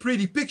not a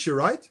pretty picture,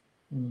 right?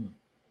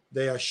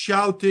 They are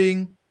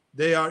shouting.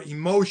 They are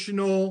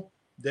emotional.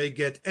 They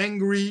get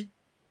angry.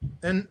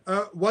 And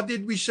what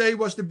did we say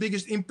was the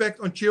biggest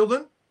impact on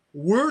children?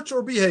 Words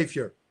or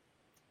behavior?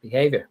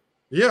 Behavior.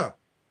 Yeah.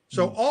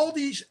 So all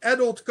these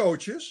adult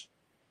coaches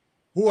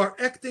who are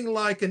acting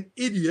like an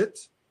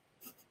idiot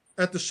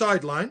at the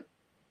sideline,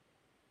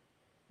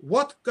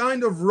 what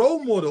kind of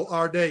role model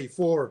are they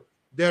for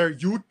their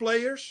youth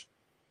players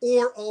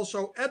or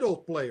also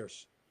adult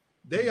players?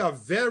 They are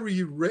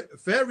very,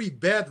 very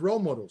bad role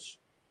models.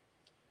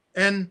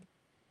 And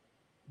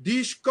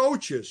these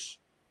coaches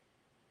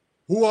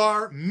who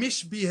are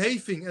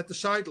misbehaving at the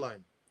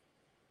sideline,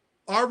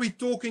 are we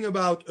talking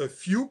about a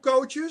few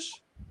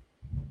coaches,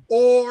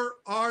 or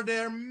are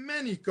there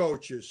many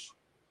coaches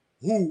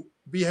who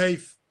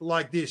behave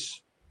like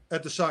this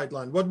at the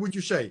sideline? What would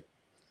you say?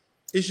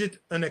 Is it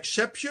an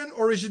exception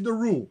or is it the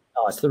rule?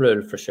 Oh, it's the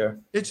rule for sure.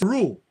 It's the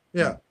rule,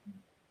 yeah.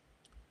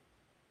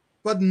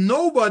 But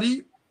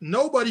nobody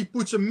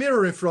puts a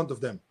mirror in front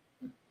of them.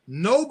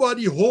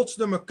 Nobody holds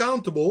them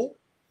accountable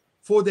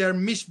for their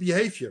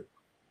misbehavior.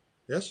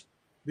 Yes?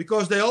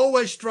 Because they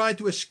always try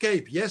to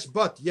escape. Yes,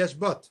 but, yes,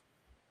 but.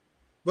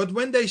 But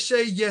when they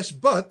say yes,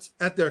 but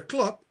at their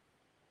club,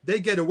 they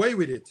get away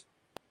with it.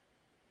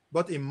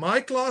 But in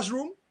my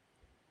classroom,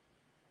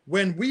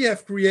 when we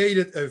have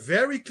created a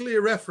very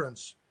clear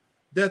reference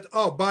that,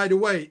 oh, by the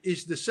way,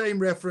 is the same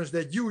reference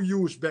that you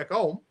use back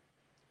home.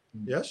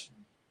 Yes.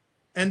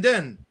 And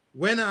then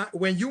when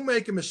you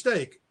make a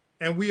mistake,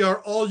 and we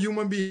are all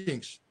human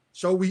beings,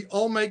 so we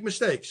all make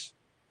mistakes.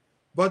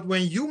 But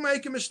when you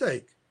make a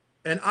mistake,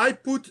 and I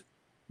put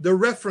the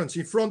reference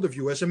in front of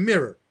you as a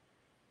mirror,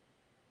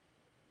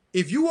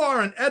 if you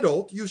are an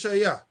adult, you say,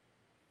 yeah,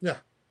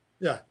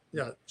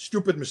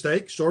 stupid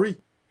mistake, sorry.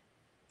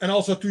 And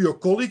also to your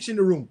colleagues in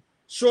the room,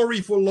 sorry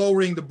for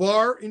lowering the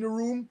bar in the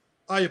room.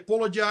 I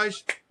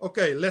apologize.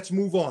 Okay, let's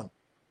move on.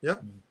 Yeah,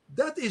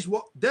 that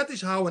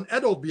is how an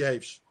adult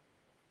behaves.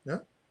 Yeah,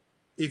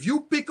 if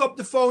you pick up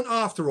the phone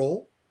after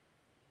all,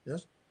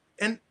 yes,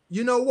 and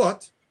you know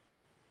what?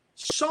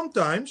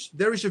 Sometimes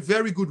there is a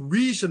very good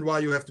reason why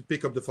you have to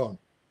pick up the phone,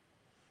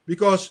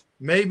 because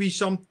maybe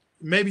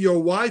your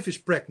wife is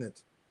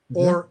pregnant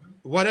or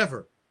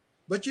whatever.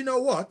 But you know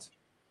what?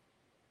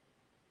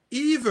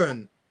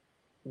 Even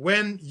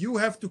when you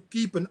have to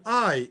keep an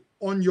eye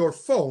on your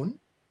phone,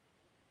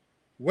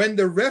 when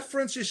the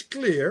reference is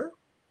clear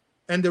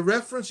and the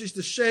reference is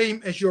the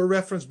same as your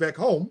reference back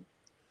home,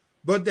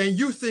 but then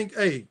you think,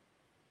 hey,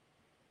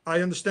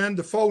 I understand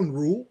the phone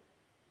rule,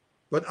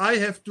 but I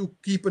have to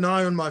keep an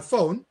eye on my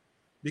phone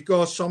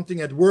because something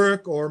at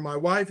work or my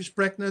wife is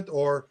pregnant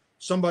or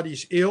somebody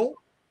is ill.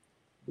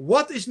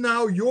 What is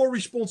now your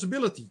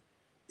responsibility?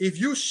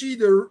 If you see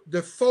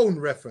the phone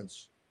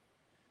reference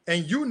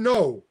and you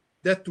know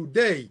that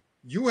today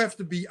you have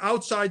to be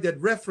outside that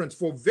reference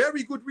for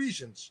very good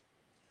reasons,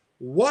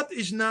 what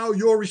is now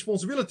your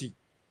responsibility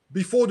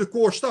before the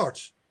course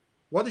starts?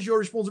 What is your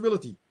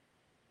responsibility?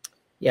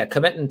 Yeah,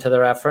 committing to the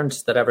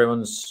reference that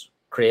everyone's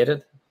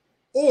created.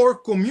 Or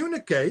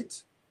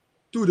communicate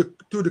to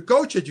the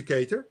coach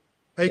educator,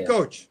 hey,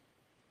 coach,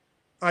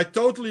 I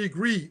totally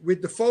agree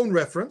with the phone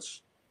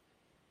reference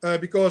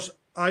because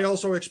I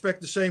also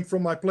expect the same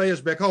from my players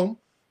back home.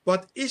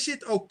 But is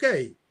it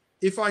okay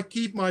if I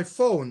keep my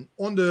phone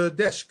on the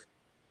desk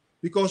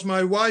because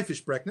my wife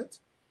is pregnant?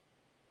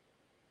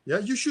 Yeah,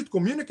 you should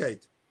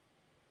communicate.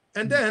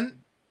 And then,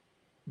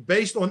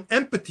 based on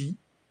empathy,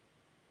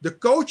 the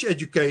coach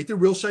educator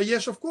will say,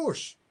 yes, of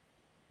course.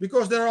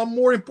 Because there are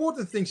more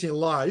important things in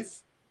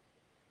life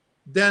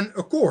than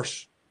a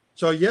course.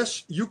 So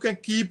yes, you can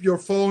keep your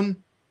phone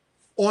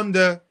on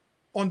the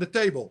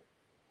table.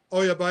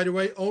 Oh yeah, by the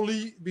way,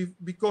 only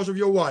because of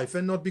your wife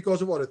and not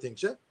because of other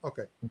things. Yeah,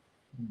 okay.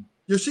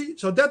 You see,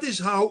 so that is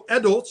how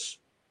adults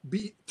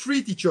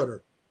treat each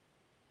other.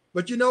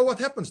 But you know what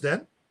happens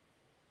then?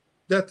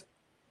 That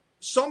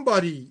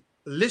somebody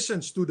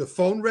listens to the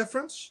phone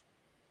reference,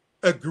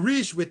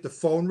 agrees with the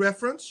phone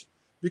reference,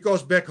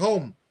 because back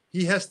home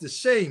he has the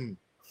same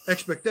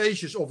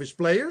expectations of his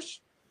players.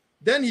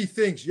 Then he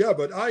thinks, yeah,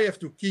 but I have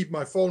to keep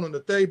my phone on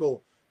the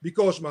table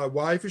because my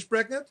wife is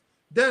pregnant.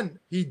 Then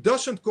he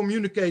doesn't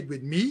communicate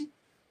with me.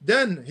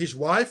 Then his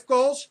wife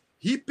calls.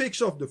 He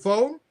picks up the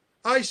phone.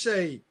 I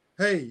say,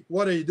 hey,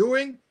 what are you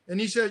doing? And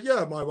he says,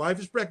 yeah, my wife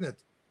is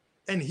pregnant.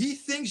 And he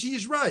thinks he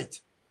is right.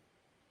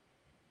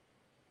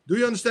 Do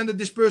you understand that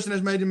this person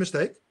has made a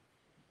mistake?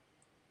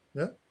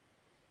 Yeah.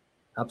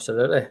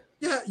 Absolutely.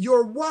 Yeah,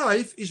 your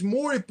wife is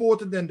more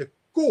important than the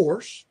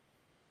course.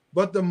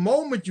 But the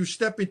moment you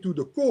step into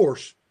the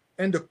course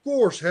and the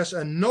course has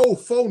a no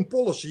phone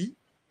policy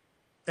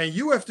and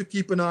you have to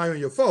keep an eye on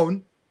your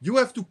phone, you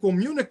have to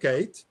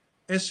communicate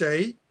and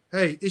say,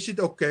 hey, is it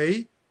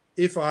okay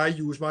if I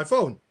use my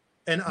phone?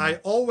 And I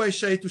always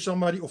say to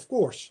somebody, of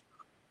course,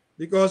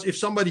 because if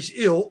somebody's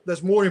ill,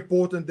 that's more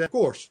important than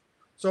course.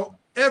 So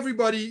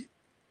everybody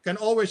can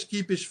always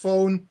keep his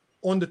phone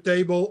on the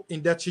table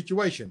in that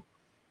situation.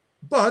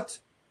 But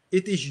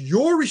it is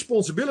your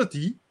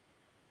responsibility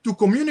to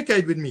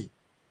communicate with me.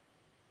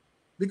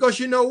 Because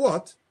you know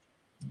what?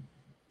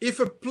 If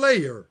a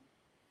player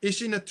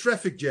is in a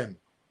traffic jam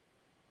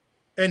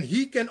and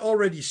he can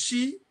already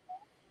see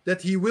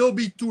that he will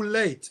be too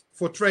late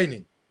for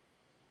training,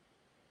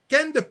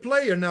 can the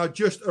player now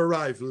just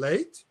arrive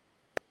late?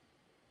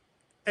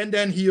 And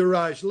then he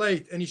arrives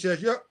late and he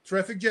says, yeah,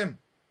 traffic jam.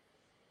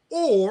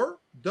 Or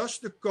does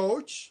the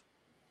coach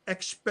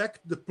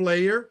expect the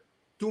player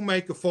to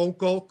make a phone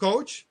call?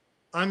 Coach,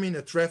 I'm in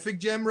a traffic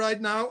jam right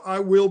now. I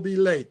will be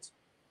late.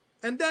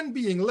 And then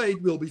being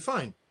late will be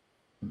fine.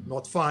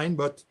 Not fine,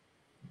 but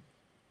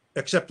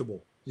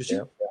acceptable. You see?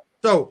 Yeah.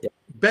 So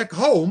back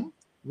home,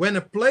 when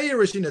a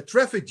player is in a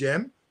traffic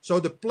jam, so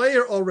the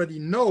player already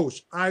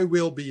knows I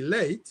will be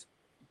late,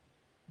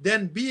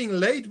 then being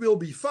late will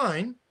be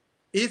fine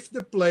if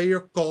the player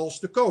calls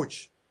the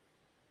coach.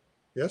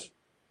 Yes?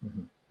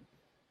 Mm-hmm.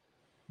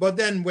 But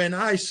then when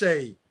I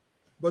say,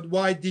 but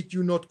why did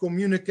you not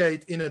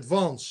communicate in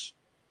advance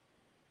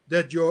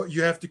that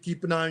you have to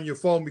keep an eye on your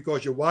phone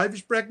because your wife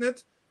is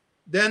pregnant?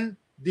 Then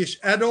this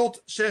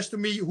adult says to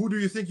me, who do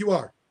you think you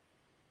are?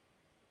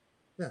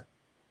 Yeah.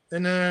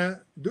 And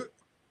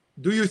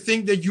do you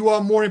think that you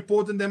are more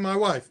important than my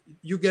wife?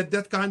 You get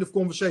that kind of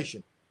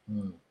conversation.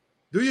 Mm.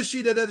 Do you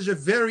see that is a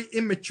very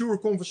immature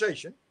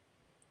conversation?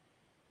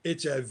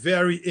 It's a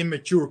very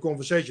immature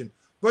conversation.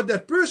 But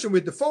that person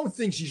with the phone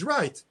thinks he's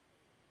right.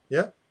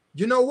 Yeah.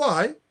 You know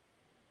why?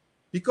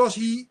 Because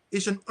he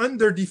is an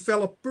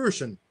underdeveloped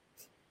person.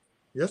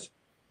 Yes.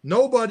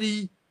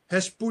 Nobody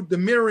has put the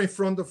mirror in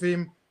front of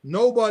him.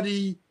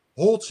 Nobody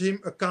holds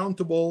him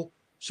accountable.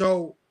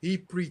 So he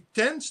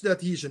pretends that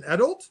he's an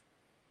adult.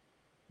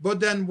 But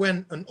then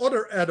when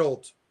another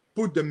adult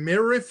put the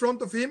mirror in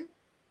front of him,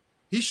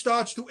 he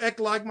starts to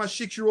act like my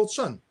 6-year-old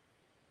son.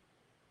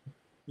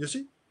 You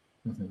see?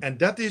 Mm-hmm. And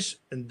that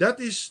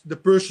is the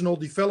personal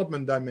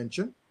development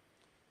dimension.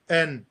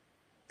 And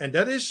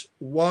that is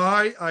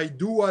why I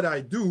do what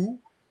I do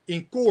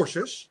in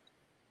courses.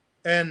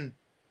 And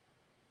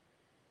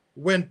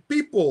when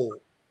people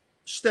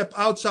step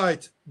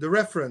outside the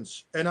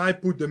reference and I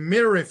put the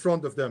mirror in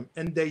front of them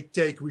and they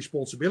take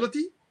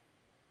responsibility,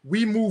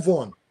 we move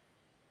on.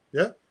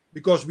 Yeah?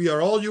 Because we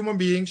are all human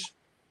beings.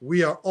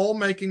 We are all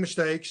making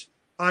mistakes.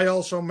 I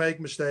also make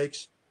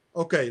mistakes.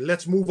 Okay,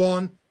 let's move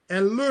on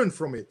and learn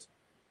from it.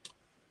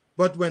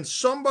 But when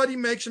somebody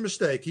makes a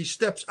mistake, he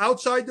steps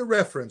outside the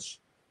reference.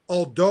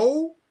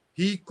 although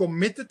he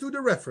committed to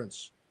the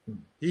reference.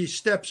 He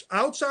steps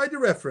outside the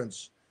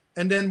reference,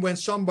 and then when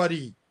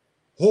somebody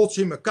holds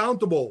him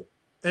accountable,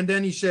 and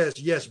then he says,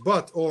 yes,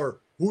 but, or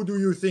who do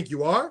you think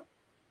you are?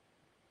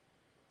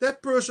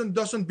 That person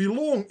doesn't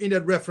belong in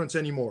that reference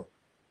anymore.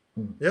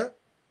 Yeah?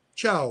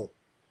 Ciao.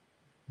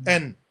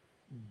 And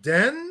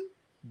then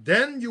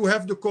you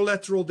have the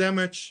collateral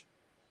damage,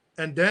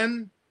 and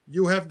then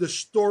you have the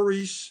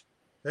stories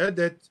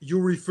that you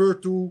refer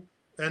to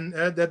and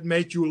that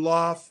made you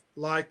laugh,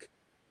 like,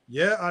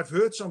 yeah, I've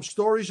heard some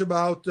stories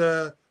about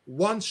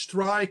one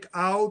strike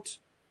out.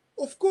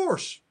 Of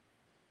course,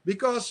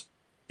 because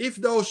if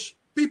those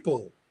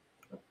people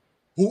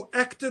who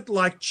acted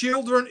like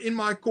children in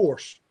my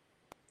course,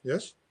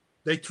 yes,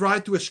 they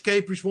tried to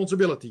escape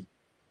responsibility.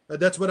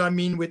 That's what I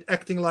mean with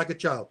acting like a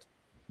child.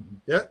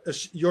 Yeah,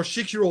 your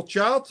 6-year-old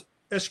child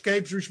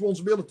escapes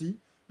responsibility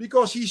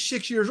because he's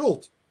 6 years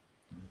old.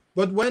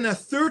 But when a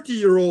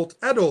 30-year-old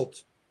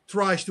adult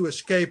tries to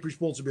escape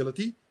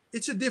responsibility,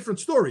 it's a different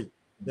story.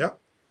 Yeah.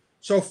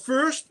 So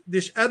first,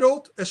 this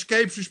adult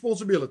escapes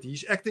responsibility.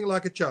 He's acting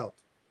like a child.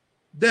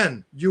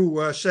 Then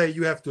you say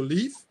you have to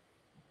leave.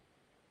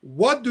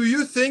 What do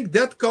you think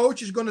that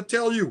coach is going to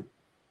tell you?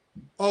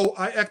 Oh,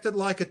 I acted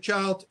like a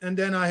child and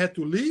then I had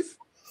to leave?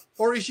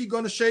 Or is he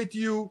going to say to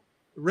you,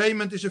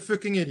 Raymond is a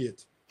fucking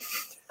idiot?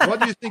 What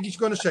do you think he's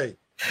going to say?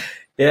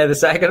 Yeah, the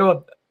second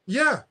one.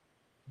 Yeah.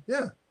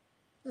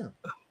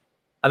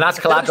 And that's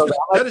collateral damage.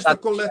 That is the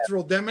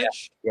collateral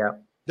damage. Yeah.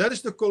 That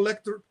is the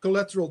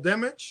collateral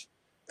damage.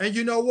 And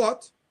you know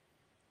what?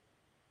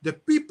 The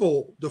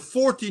people, the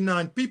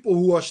 49 people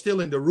who are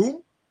still in the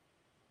room,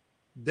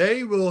 they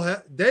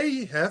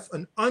have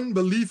an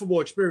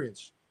unbelievable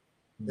experience.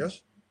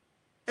 Yes.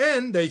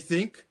 And they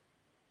think,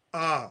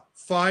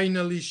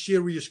 finally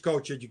serious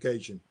coach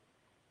education.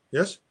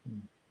 Yes.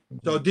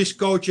 So this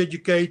coach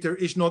educator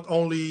is not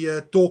only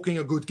talking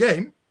a good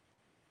game.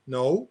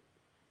 No,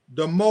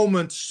 the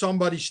moment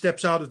somebody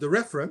steps out of the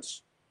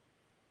reference,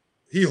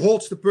 he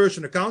holds the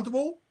person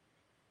accountable.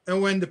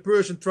 And when the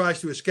person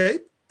tries to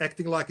escape,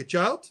 acting like a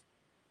child,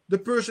 the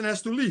person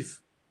has to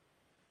leave.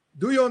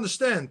 Do you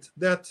understand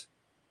that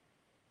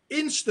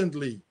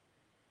instantly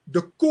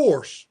the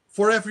course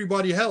for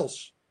everybody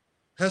else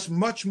has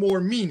much more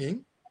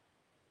meaning?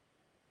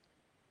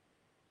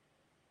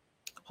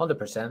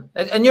 100%.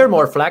 And you're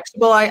more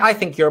flexible. I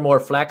think you're more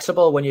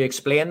flexible when you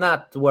explain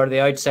that, where the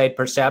outside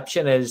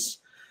perception is,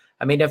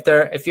 I mean,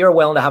 if you're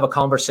willing to have a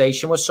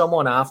conversation with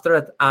someone after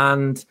it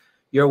and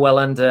you're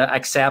willing to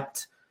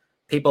accept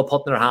people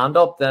putting their hand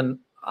up, then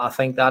I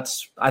think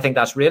that's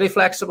really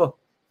flexible.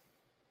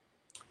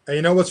 And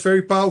you know what's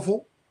very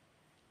powerful?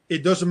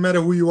 It doesn't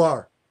matter who you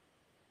are.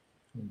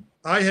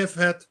 I have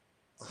had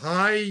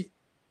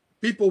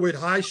people with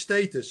high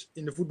status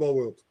in the football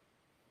world.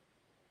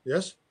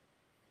 Yes?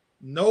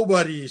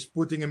 Nobody is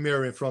putting a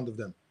mirror in front of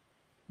them.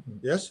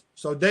 Yes?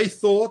 So they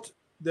thought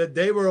that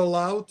they were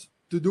allowed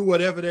to do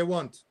whatever they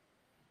want,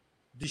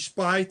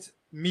 despite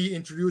me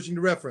introducing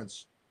the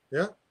reference.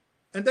 Yeah?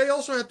 And they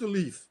also had to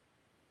leave.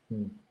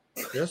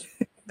 Yes?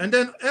 And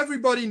then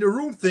everybody in the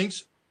room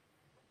thinks,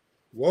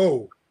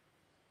 whoa,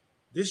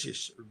 this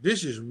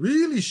is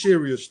really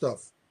serious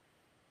stuff.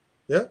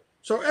 Yeah?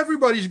 So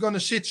everybody's going to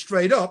sit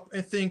straight up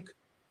and think,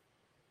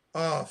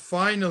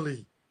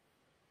 finally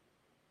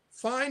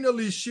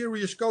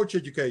serious coach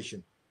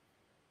education.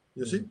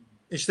 You see?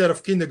 Instead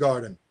of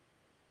kindergarten.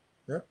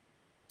 Yeah?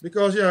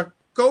 Because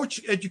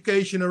coach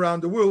education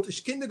around the world is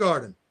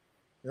kindergarten.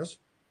 Yes?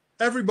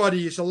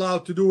 Everybody is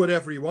allowed to do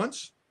whatever he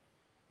wants.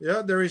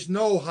 Yeah, there is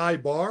no high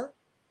bar.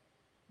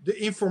 The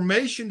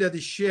information that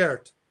is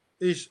shared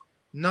is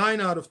 9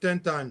 out of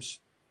 10 times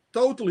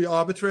totally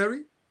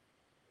arbitrary.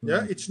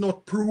 Yeah, it's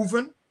not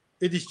proven.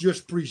 It is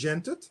just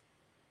presented.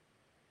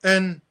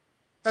 And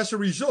as a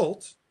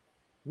result,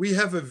 we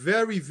have a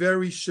very,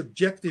 very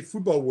subjective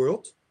football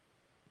world,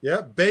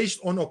 yeah, based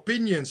on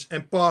opinions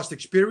and past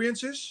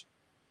experiences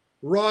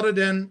rather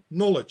than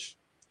knowledge.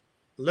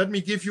 Let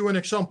me give you an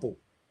example.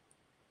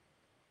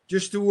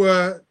 Just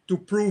to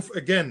prove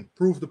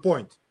the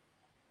point.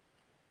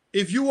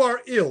 If you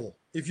are ill,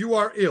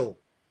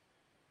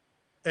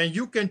 and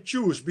you can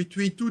choose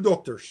between 2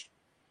 doctors,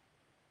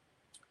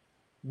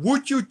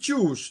 would you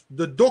choose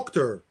the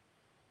doctor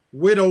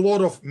with a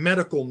lot of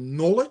medical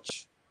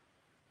knowledge,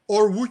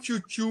 or would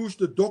you choose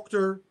the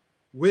doctor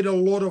with a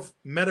lot of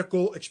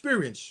medical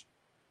experience?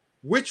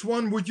 Which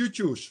one would you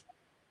choose?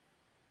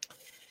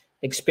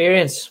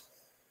 Experience.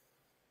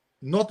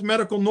 Not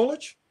medical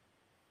knowledge?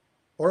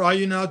 Or are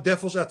you now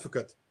devil's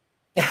advocate?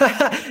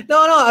 No,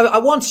 I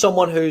want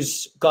someone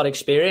who's got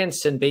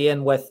experience in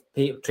being with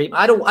treatment.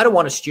 I don't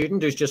want a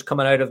student who's just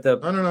coming out of the...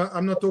 No,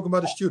 I'm not talking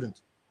about a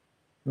student.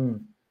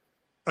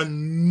 A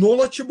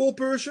knowledgeable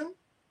person,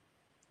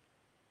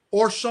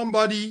 or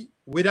somebody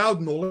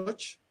without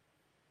knowledge,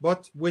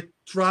 but with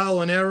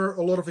trial and error,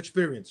 a lot of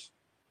experience.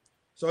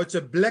 So it's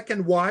a black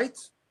and white.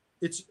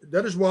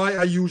 That is why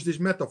I use this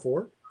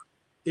metaphor.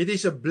 It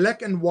is a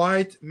black and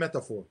white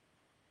metaphor.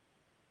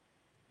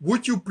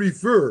 Would you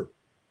prefer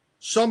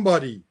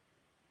somebody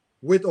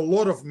with a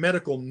lot of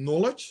medical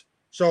knowledge.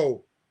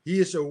 So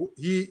he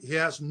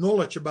has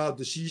knowledge about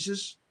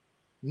diseases,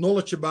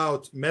 knowledge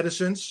about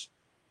medicines,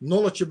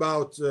 knowledge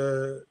about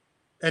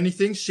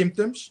anything,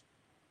 symptoms?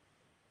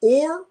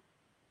 Or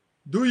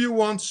do you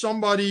want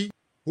somebody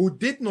who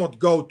did not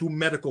go to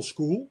medical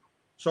school,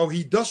 so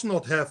he does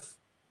not have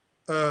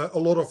a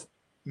lot of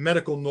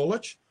medical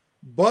knowledge,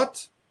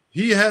 but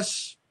he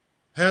has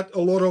had a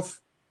lot of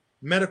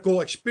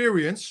medical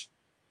experience?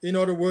 In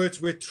other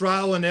words, with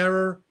trial and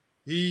error,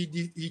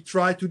 he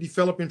tried to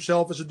develop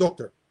himself as a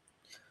doctor.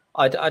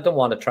 I don't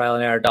want a trial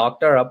and error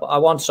doctor. I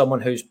want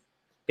someone who's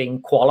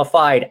been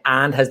qualified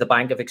and has the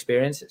bank of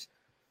experiences.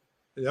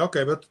 Yeah,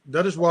 okay, but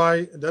that is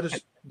why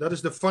that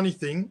is the funny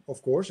thing,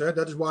 of course.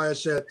 That is why I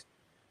said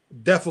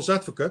devil's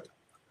advocate.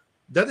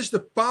 That is the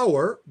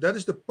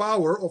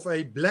power of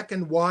a black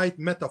and white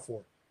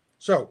metaphor.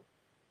 So,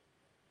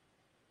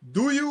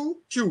 do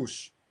you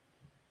choose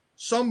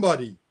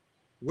somebody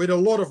with a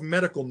lot of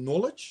medical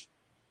knowledge,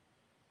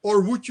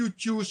 or would you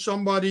choose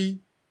somebody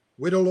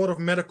with a lot of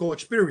medical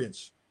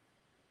experience?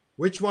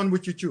 Which one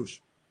would you choose?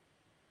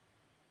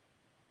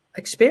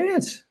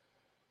 Experience.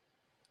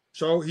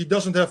 So he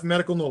doesn't have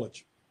medical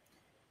knowledge.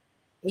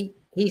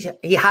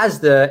 He has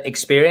the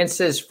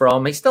experiences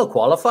from, he's still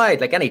qualified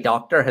like any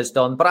doctor has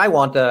done, but I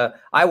want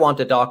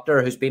a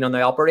doctor who's been on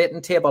the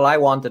operating table. I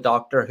want a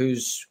doctor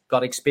who's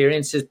got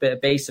experiences, a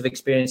base of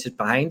experiences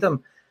behind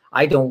them.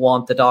 I don't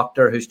want the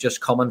doctor who's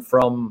just coming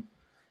from,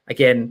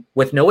 again,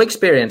 with no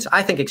experience.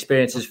 I think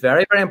experience is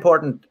very, very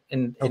important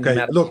in okay,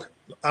 medicine. Look,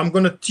 I'm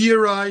going to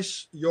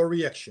theorize your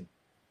reaction.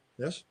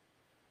 Yes?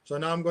 So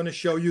now I'm going to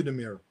show you the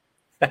mirror.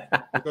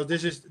 Because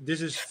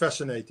this is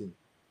fascinating.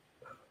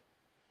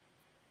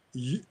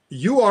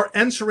 You are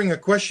answering a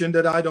question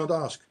that I don't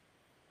ask.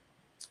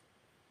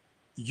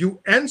 You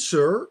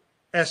answer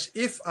as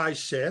if I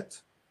said,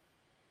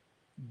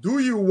 do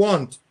you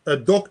want a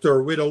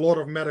doctor with a lot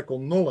of medical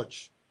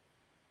knowledge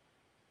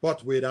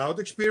but without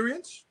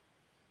experience?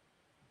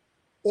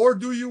 Or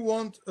do you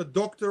want a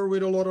doctor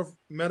with a lot of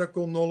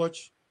medical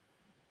knowledge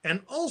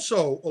and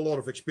also a lot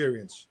of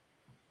experience?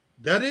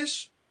 That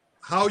is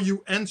how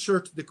you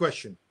answered the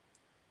question.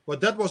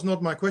 But that was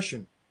not my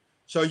question.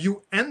 So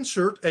you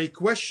answered a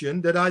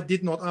question that I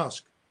did not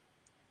ask.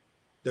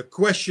 The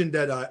question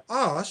that I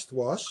asked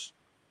was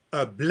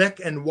a black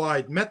and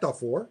white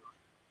metaphor.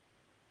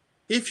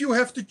 If you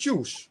have to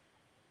choose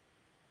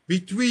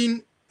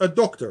between a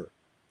doctor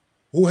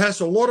who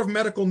has a lot of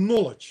medical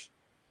knowledge,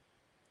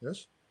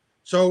 yes,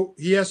 so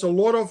he has a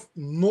lot of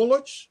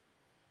knowledge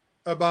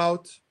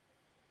about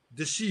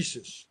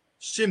diseases,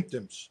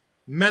 symptoms,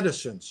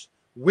 medicines,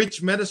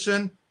 which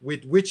medicine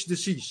with which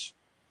disease.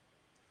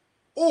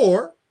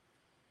 Or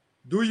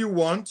do you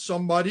want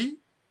somebody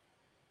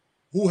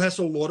who has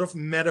a lot of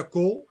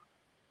medical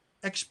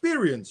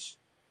experience?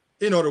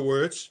 In other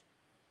words,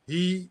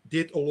 he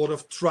did a lot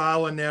of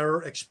trial and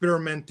error,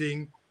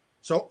 experimenting,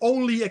 so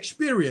only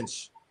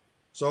experience.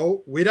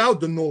 So without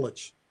the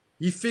knowledge,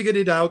 he figured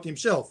it out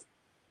himself.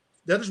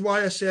 That is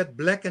why I said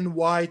black and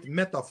white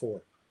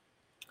metaphor.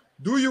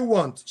 Do you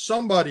want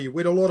somebody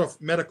with a lot of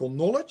medical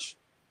knowledge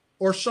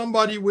or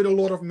somebody with a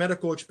lot of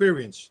medical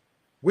experience?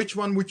 Which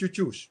one would you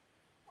choose?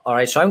 All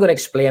right, so I'm going to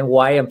explain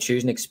why I'm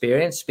choosing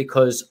experience,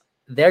 because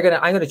I'm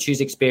going to choose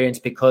experience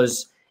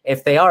because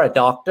if they are a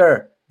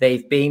doctor,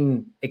 they've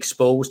been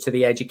exposed to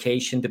the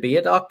education to be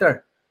a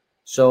doctor.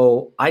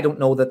 So I don't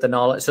know that the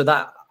knowledge, so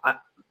that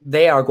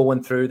they've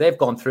gone through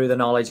the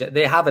knowledge.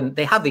 They have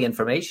the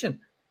information.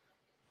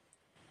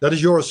 That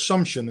is your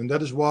assumption, and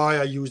that is why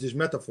I use this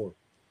metaphor.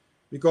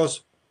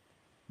 Because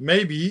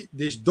maybe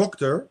this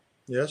doctor,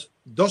 yes,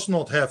 does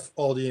not have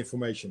all the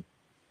information.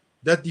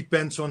 That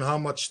depends on how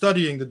much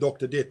studying the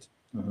doctor did.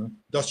 Mm-hmm.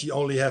 Does he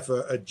only have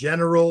a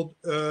general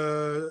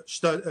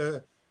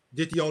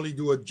did he only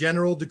do a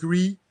general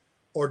degree,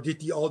 or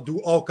did he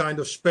do all kind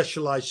of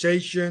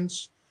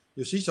specializations?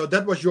 You see, so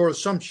that was your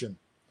assumption.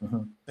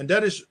 Mm-hmm. And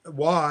that is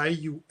why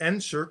you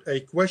answered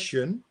a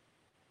question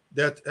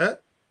that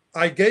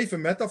I gave a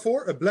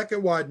metaphor, a black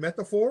and white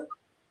metaphor,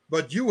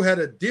 but you had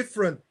a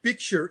different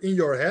picture in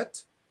your head,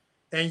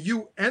 and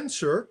you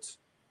answered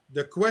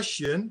the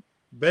question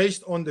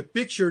based on the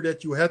picture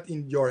that you had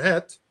in your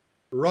head,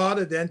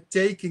 rather than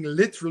taking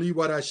literally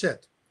what I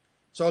said.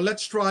 So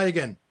let's try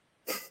again.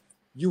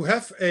 You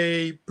have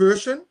a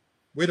person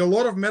with a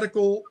lot of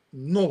medical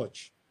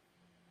knowledge,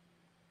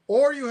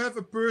 or you have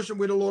a person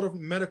with a lot of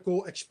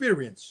medical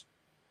experience.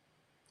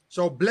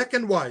 So black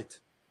and white.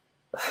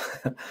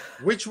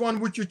 Which one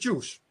would you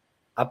choose?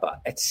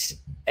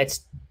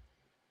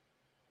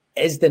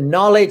 Is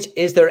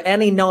there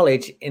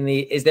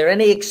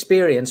any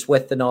experience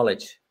with the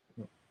knowledge?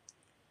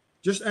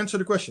 Just answer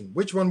the question.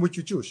 Which one would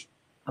you choose?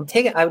 I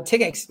would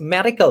take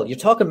medical. You're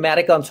talking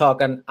medical.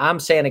 I'm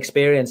saying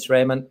experience,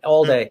 Raymond,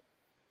 all day.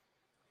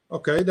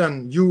 Okay,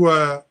 then you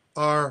are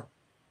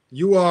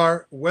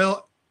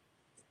well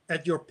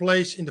at your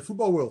place in the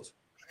football world.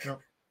 No.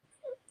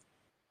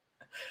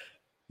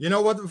 You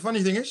know what the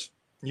funny thing is?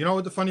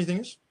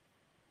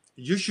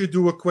 You should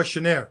do a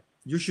questionnaire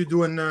You should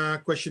do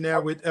a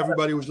questionnaire with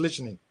everybody who's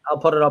listening. I'll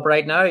put it up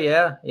right now.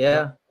 Yeah.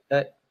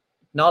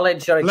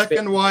 Knowledge or Black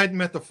experience? and white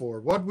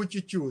metaphor. What would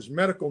you choose?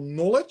 Medical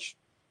knowledge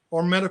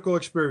or medical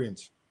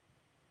experience?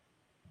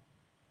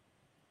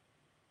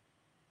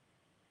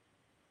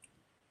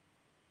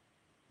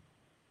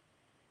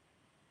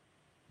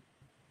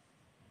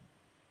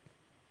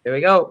 Here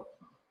we go.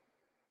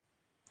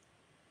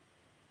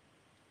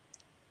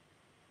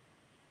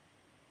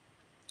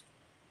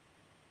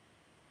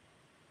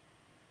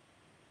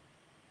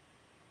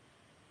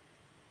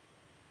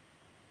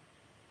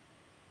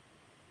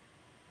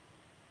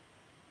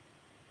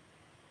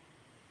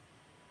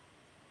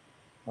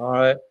 All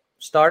right,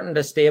 starting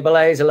to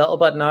stabilize a little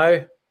bit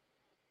now.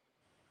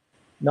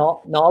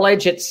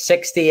 Knowledge at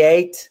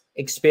 68,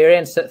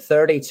 experience at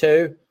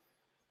 32.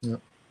 Yeah.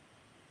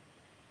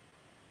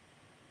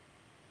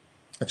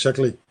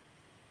 Exactly.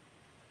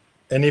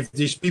 And if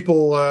these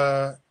people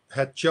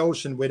had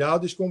chosen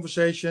without this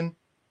conversation,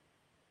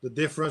 the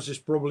difference is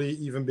probably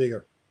even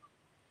bigger.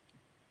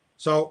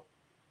 So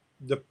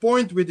the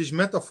point with this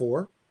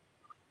metaphor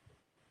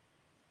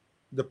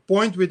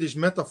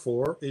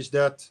is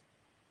that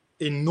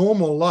in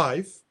normal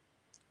life,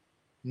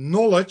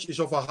 knowledge is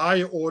of a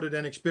higher order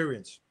than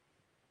experience.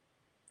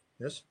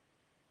 Yes.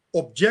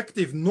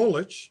 Objective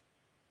knowledge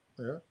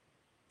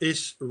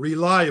is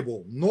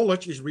reliable.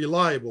 Knowledge is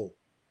reliable.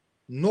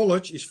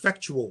 Knowledge is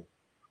factual.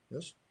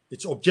 Yes.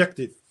 It's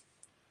objective.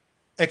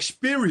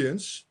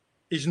 Experience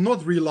is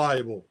not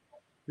reliable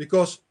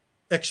because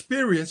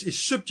experience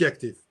is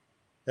subjective.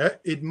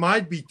 It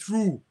might be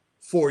true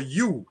for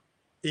you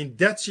in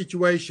that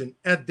situation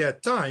at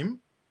that time,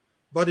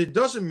 but it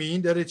doesn't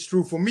mean that it's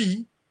true for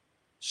me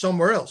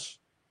somewhere else.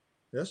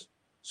 Yes.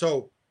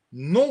 So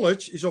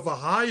knowledge is of a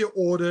higher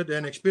order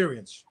than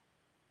experience.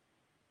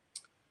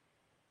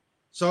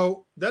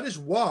 So that is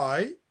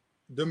why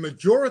the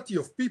majority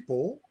of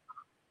people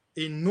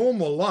in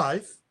normal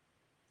life,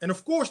 and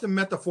of course the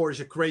metaphor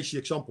is a crazy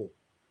example.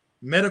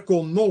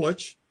 Medical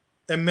knowledge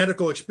and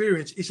medical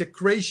experience is a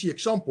crazy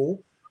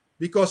example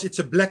because it's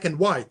a black and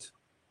white.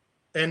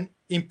 And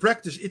in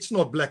practice, it's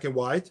not black and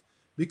white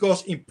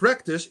because in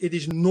practice, it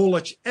is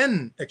knowledge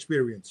and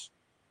experience.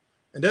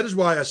 And that is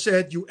why I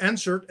said you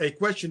answered a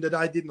question that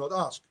I did not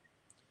ask.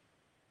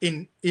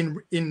 In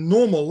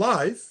normal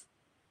life,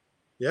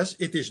 yes,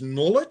 it is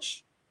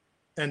knowledge,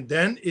 and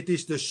then it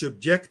is the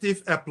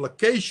subjective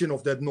application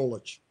of that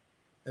knowledge.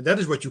 And that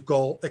is what you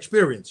call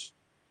experience.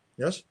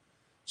 Yes.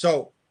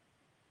 So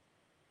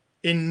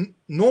in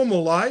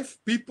normal life,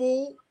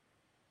 people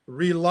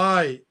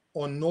rely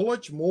on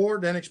knowledge more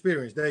than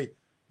experience. They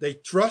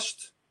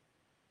trust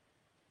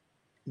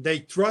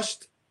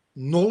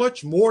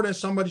knowledge more than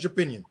somebody's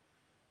opinion.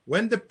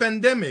 When the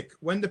pandemic,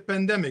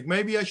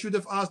 maybe I should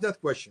have asked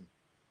that question.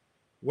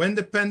 When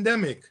the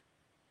pandemic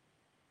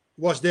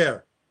was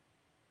there,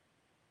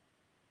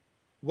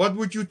 what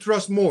would you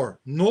trust more,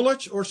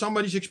 knowledge or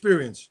somebody's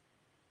experience?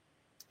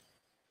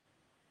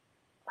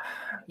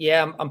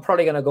 Yeah, I'm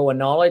probably going to go with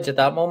knowledge at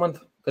that moment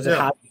because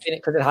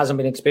it hasn't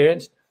been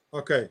experienced.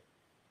 Okay,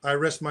 I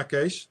rest my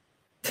case.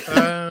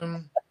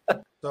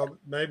 So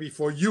maybe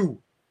for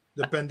you,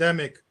 the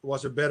pandemic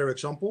was a better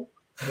example.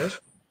 Yes.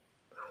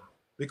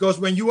 Because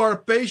when you are a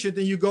patient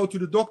and you go to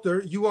the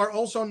doctor, you are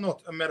also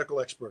not a medical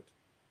expert.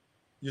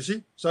 You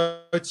see?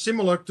 So it's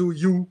similar to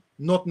you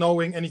not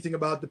knowing anything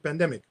about the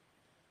pandemic.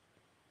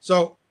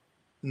 So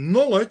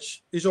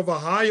knowledge is of a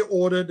higher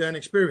order than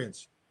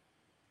experience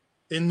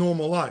in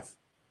normal life.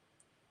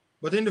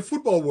 But in the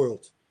football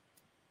world,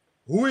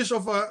 who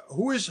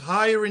is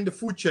higher in the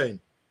food chain?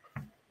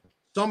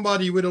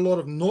 Somebody with a lot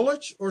of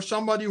knowledge or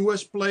somebody who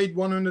has played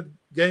 100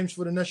 games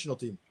for the national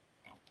team?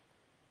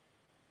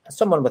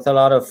 Someone with a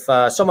lot of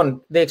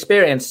the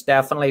experience,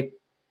 definitely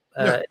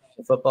in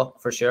football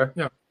for sure.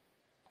 Yeah.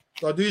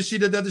 So do you see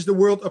that is the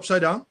world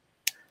upside down?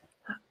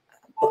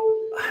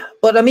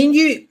 But I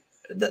mean,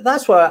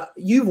 that's why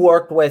you've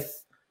worked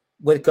with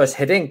Gus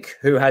Hiddink,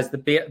 who has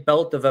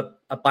built of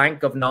a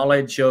bank of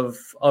knowledge of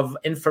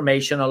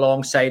information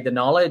alongside the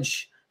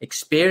knowledge,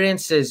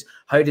 experiences,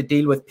 how to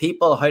deal with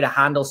people, how to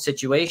handle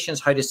situations,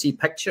 how to see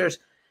pictures.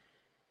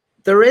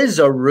 There is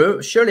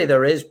surely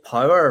there is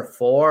power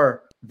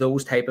for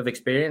those type of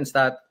experience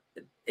that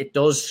it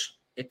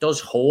does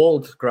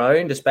hold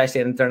ground,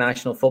 especially in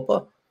international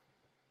football.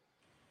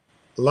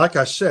 Like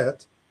I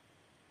said,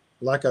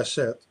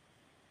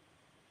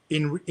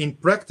 in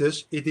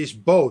practice, it is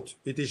both.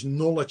 It is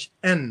knowledge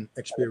and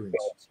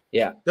experience.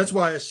 Yeah. That's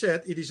why I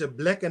said it is a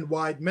black and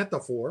white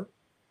metaphor.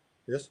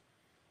 Yes.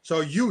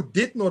 So you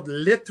did not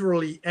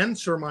literally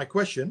answer my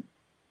question.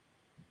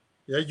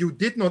 Yeah, you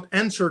did not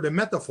answer the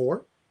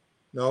metaphor.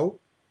 No,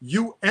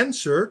 you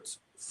answered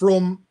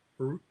from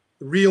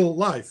real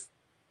life.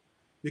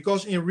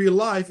 Because in real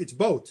life, it's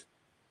both.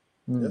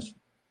 Yes.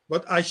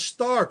 But I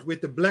start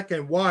with the black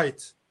and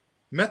white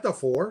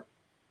metaphor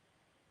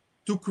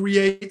to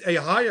create a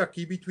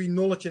hierarchy between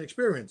knowledge and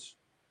experience.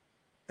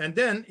 And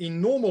then in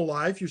normal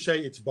life, you say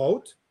it's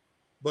both,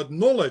 but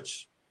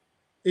knowledge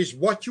is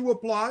what you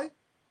apply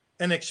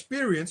and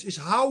experience is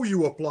how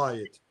you apply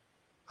it.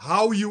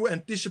 how you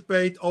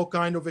anticipate all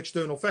kind of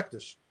external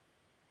factors.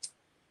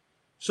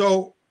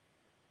 So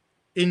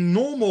in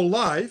normal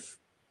life,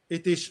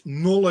 it is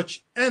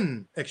knowledge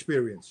and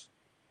experience,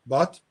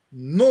 but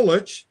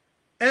knowledge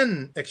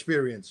and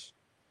experience.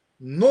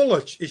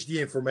 Knowledge is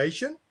the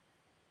information,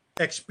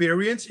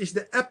 experience is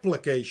the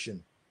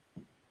application.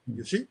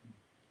 You see?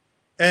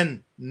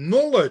 And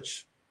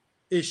knowledge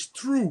is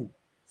true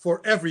for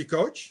every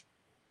coach.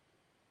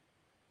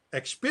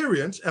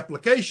 Experience,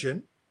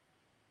 application,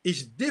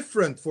 is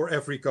different for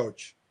every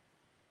coach,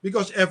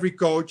 because every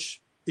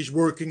coach is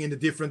working in a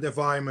different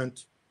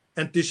environment,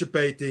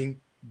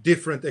 anticipating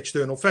different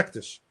external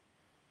factors.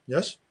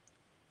 Yes?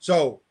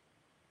 So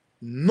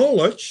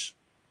knowledge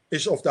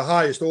is of the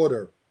highest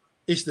order,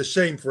 is the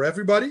same for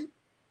everybody,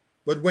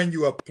 but when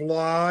you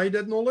apply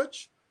that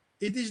knowledge,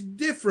 it is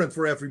different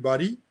for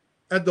everybody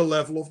at the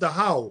level of the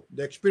how,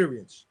 the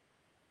experience.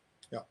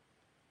 Yeah.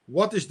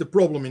 What is the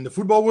problem in the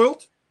football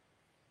world?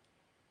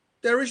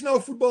 There is no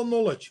football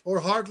knowledge,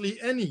 or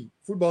hardly any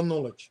football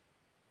knowledge.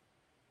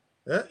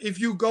 If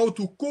you go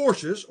to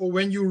courses or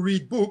when you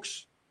read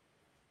books,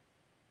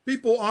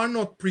 people are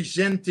not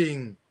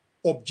presenting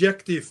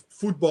objective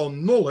football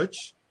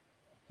knowledge.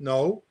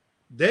 No,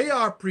 they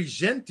are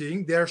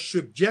presenting their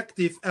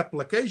subjective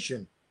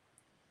application.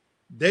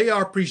 They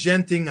are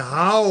presenting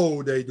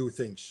how they do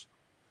things.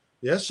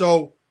 Yeah,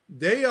 so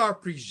they are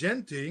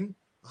presenting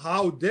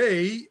how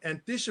they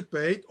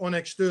anticipate on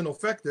external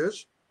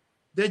factors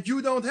that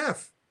you don't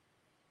have.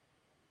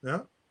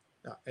 Yeah?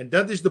 Yeah, and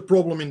that is the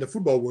problem in the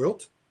football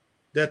world,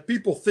 that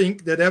people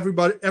think that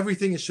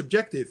everything is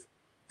subjective,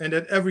 and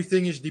that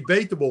everything is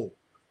debatable,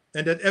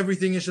 and that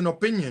everything is an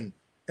opinion,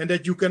 and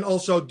that you can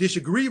also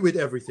disagree with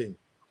everything.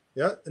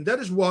 Yeah, and that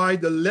is why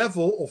the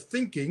level of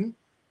thinking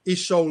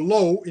is so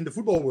low in the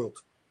football world.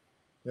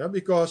 Yeah,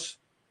 because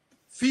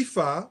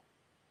FIFA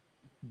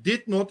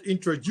did not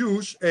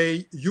introduce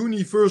a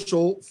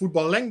universal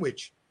football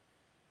language,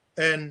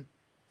 and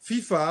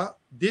FIFA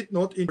did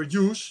not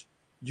introduce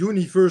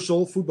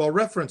universal football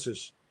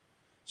references.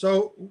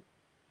 So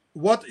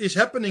what is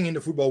happening in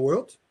the football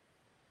world?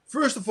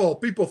 First of all,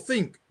 people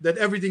think that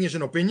everything is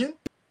an opinion,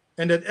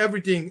 and that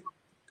everything,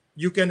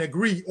 you can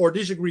agree or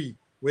disagree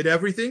with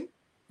everything.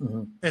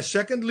 Mm-hmm. And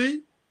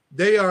secondly,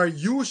 they are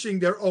using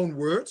their own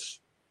words.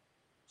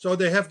 So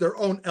they have their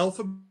own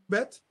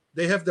alphabet,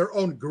 they have their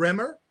own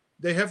grammar,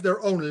 they have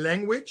their own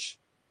language.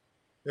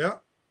 Yeah.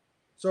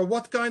 So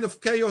what kind of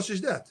chaos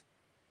is that?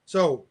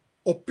 So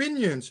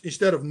opinions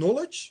instead of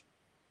knowledge,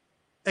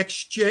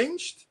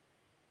 exchanged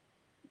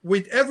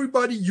with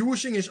everybody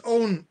using his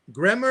own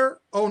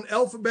grammar, own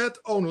alphabet,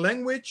 own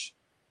language.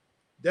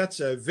 That's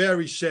a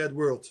very sad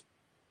world.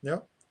 Yeah.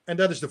 And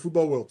that is the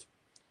football world.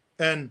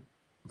 And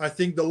I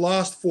think the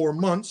last 4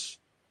 months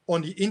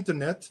on the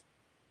internet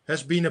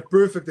has been a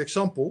perfect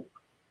example,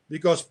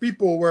 because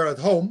people were at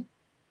home,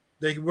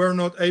 they were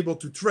not able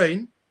to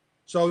train,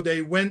 so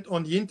they went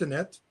on the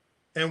internet,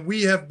 and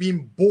we have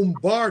been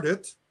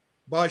bombarded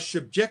by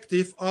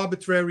subjective,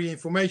 arbitrary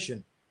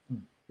information,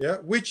 yeah,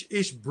 which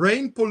is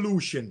brain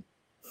pollution.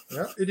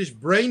 Yeah, it is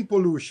brain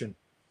pollution,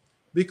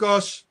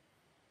 because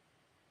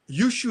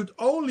you should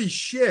only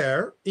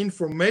share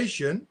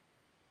information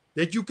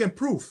that you can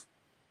prove.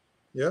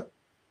 Yeah,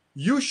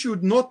 you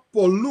should not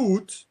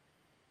pollute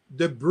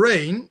the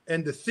brain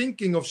and the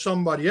thinking of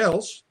somebody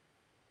else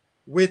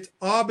with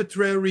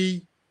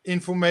arbitrary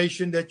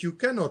information that you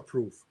cannot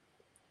prove.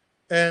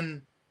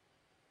 And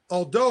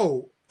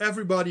although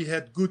everybody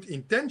had good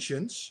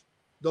intentions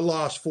the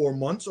last 4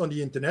 months on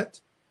the internet,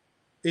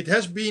 it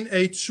has been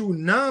a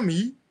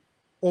tsunami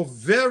of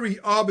very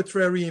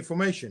arbitrary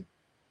information.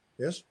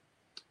 Yes.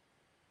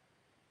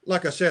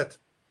 Like I said,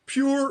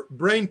 pure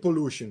brain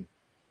pollution.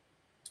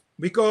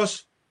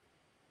 Because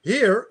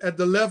here at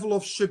the level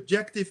of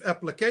subjective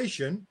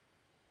application,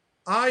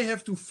 I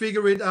have to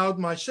figure it out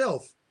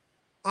myself.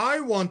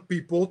 I want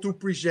people to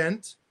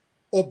present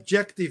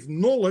objective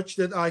knowledge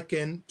that I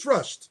can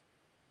trust.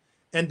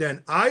 And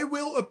then I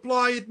will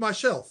apply it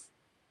myself,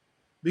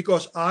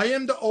 because I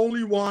am the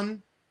only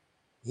one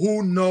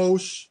who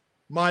knows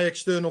my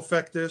external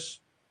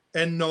factors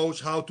and knows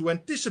how to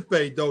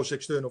anticipate those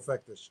external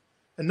factors,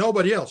 and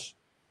nobody else.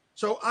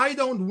 So I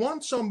don't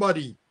want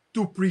somebody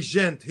to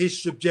present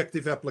his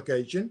subjective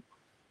application,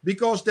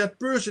 because that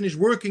person is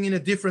working in a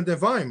different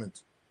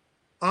environment.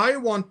 I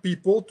want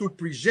people to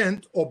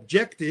present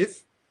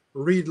objective,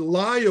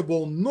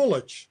 reliable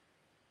knowledge,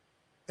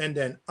 and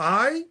then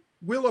I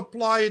will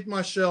apply it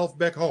myself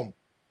back home.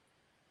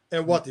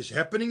 And what is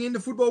happening in the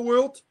football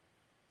world?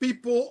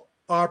 People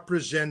are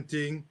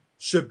presenting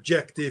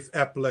subjective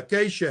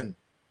application.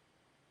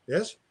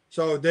 Yes,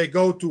 so they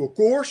go to a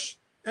course,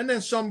 and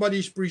then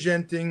somebody's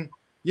presenting,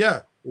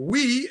 yeah,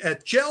 we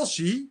at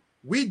Chelsea,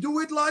 we do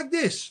it like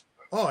this.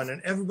 Oh, and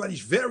then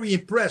everybody's very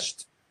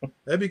impressed,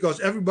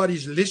 because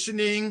everybody's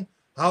listening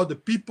how the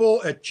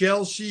people at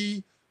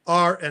Chelsea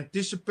are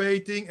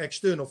anticipating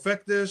external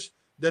factors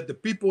that the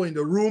people in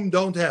the room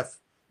don't have.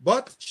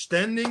 But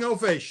standing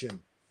ovation.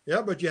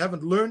 Yeah, but you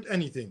haven't learned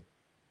anything.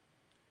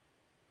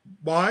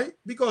 Why?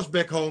 Because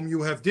back home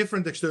you have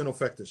different external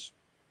factors.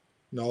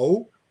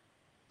 No,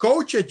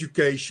 coach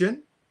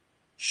education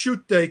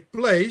should take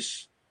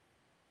place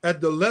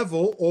at the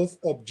level of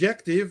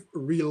objective,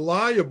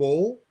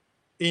 reliable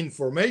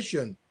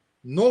information,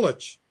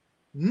 knowledge,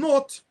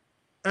 not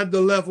at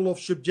the level of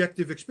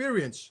subjective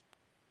experience.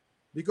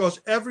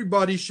 Because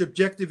everybody's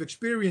subjective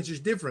experience is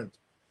different.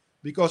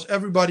 Because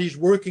everybody is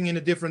working in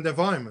a different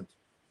environment.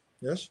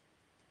 Yes?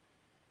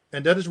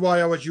 And that is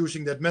why I was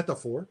using that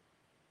metaphor.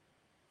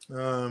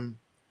 The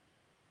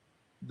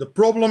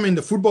problem in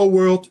the football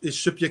world is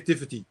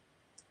subjectivity.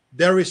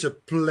 There is a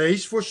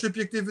place for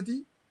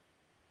subjectivity.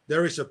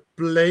 There is a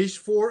place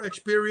for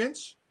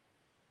experience.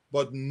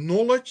 But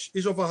knowledge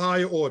is of a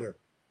higher order.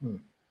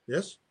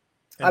 Yes?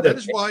 And that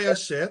is why I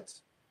said,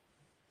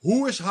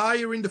 who is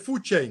higher in the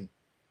food chain?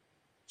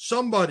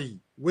 Somebody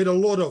with a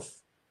lot of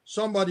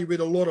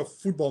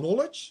football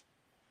knowledge,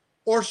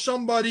 or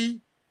somebody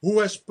who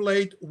has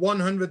played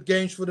 100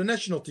 games for the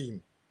national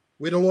team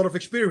with a lot of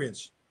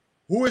experience?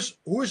 Who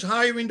is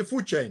higher in the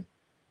food chain?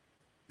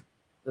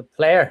 The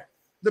player.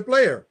 The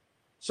player.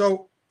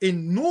 So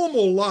in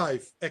normal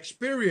life,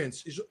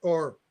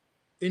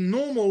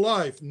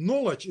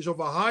 knowledge is of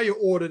a higher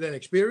order than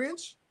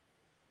experience.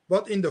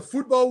 But in the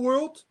football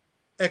world,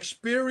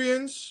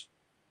 experience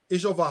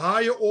is of a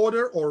higher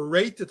order or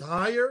rated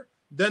higher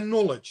than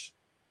knowledge.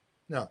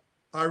 Now,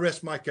 I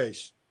rest my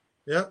case.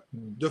 Yeah,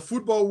 the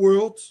football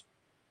world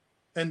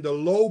and the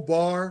low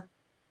bar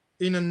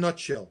in a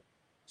nutshell.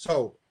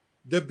 So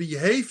the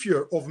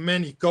behavior of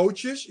many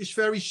coaches is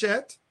very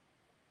sad,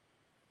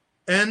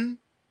 and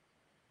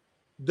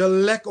the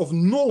lack of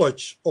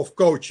knowledge of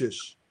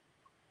coaches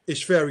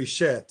is very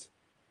sad,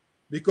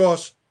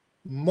 because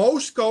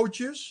most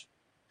coaches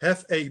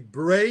have a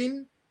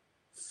brain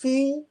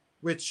full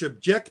with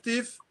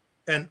subjective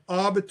and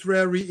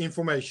arbitrary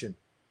information.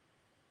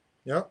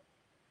 Yeah.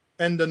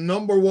 And the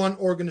number one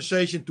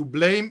organization to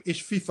blame is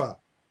FIFA.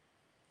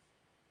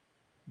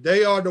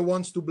 They are the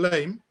ones to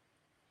blame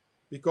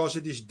because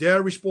it is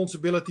their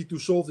responsibility to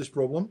solve this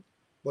problem,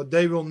 but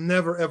they will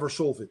never ever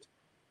solve it.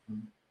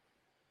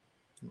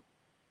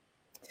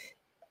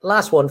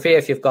 Last one for you,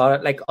 if you've got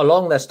it, like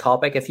along this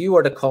topic, if you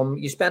were to come,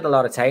 you spend a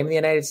lot of time in the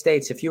United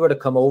States, if you were to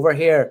come over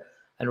here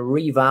and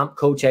revamp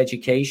coach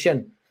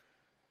education,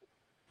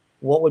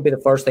 what would be the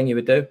first thing you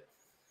would do?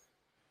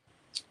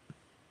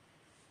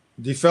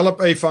 Develop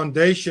a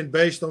foundation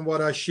based on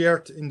what I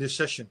shared in this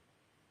session.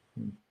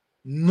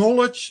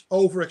 Knowledge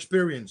over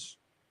experience.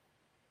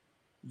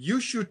 You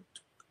should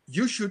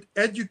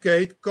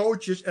educate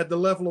coaches at the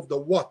level of the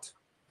what?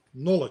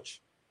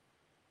 Knowledge.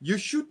 You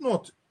should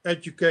not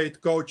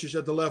educate coaches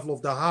at the level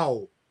of the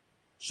how?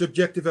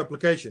 Subjective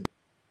application.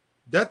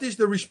 That is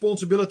the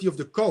responsibility of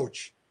the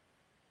coach.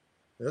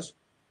 Yes.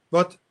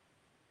 But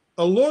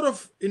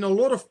in a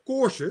lot of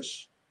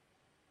courses,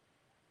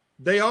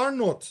 they are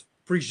not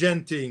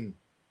presenting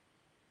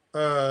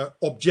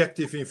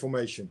objective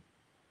information.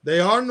 They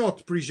are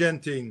not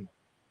presenting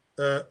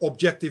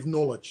objective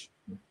knowledge.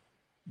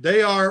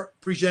 They are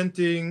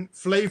presenting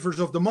flavors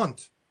of the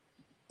month,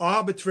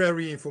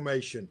 arbitrary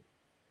information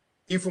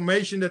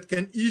that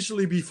can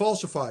easily be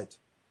falsified.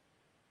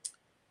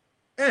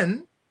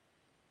 And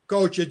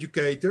coach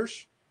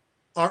educators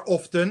are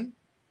often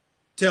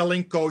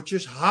telling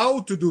coaches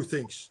how to do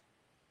things.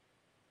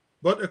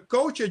 But a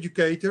coach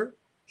educator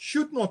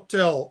should not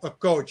tell a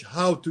coach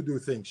how to do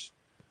things,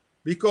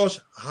 because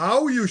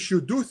how you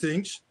should do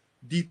things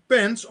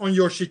depends on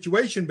your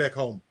situation back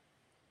home.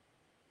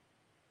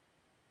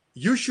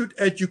 You should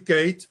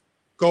educate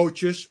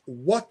coaches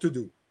what to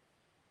do.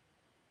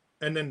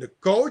 And then the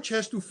coach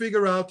has to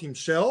figure out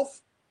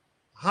himself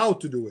how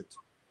to do it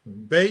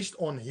based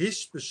on his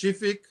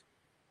specific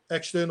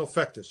external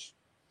factors.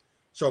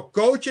 So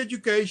coach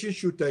education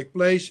should take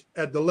place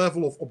at the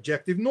level of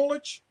objective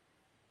knowledge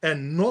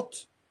and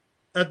not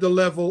at the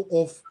level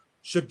of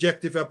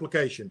subjective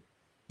application.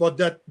 But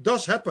that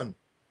does happen.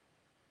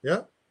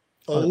 Yeah.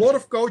 A lot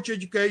of coach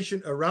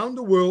education around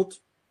the world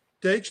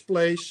takes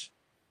place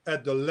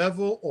at the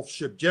level of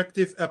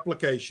subjective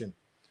application.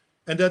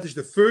 And that is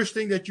the first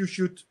thing that you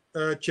should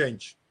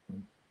change.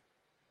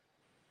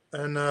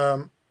 And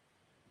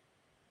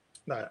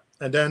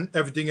then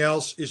everything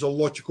else is a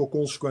logical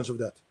consequence of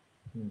that.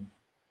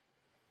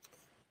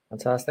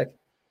 Fantastic.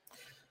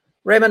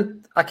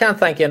 Raymond, I can't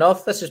thank you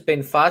enough. This has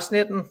been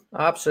fascinating.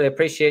 I absolutely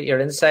appreciate your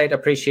insight.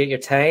 Appreciate your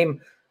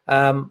time.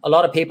 A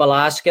lot of people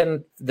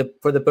asking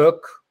for the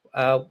book.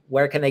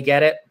 Where can they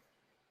get it?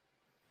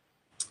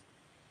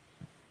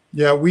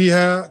 Yeah, we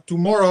have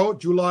tomorrow,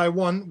 July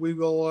 1, we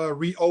will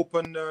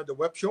reopen the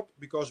web shop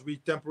because we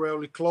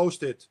temporarily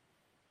closed it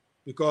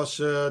because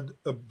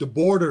the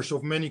borders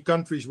of many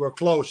countries were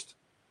closed.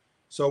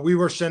 So we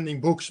were sending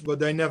books, but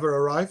they never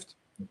arrived.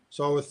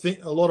 So I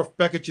think a lot of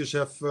packages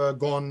have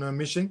gone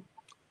missing.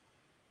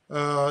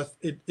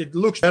 It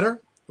looks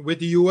better. With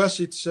the US,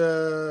 it's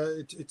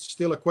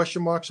still a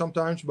question mark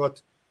sometimes,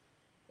 but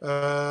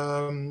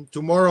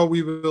tomorrow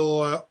we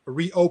will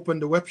reopen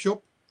the web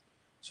shop.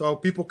 So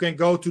people can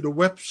go to the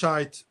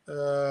website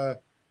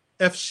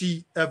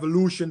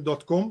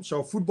fcevolution.com.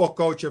 So Football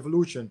Coach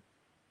Evolution,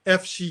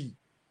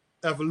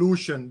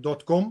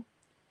 fcevolution.com.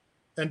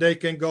 And they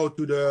can go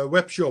to the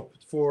web shop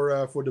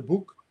for the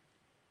book,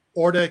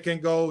 or they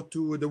can go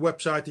to the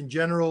website in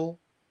general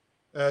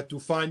to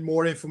find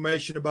more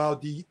information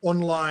about the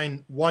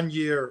online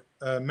 1-year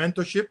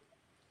mentorship,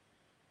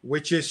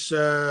 which is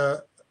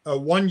a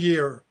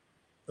 1-year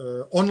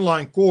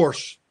online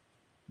course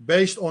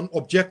based on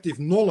objective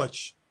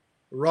knowledge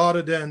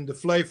rather than the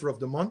flavor of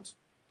the month.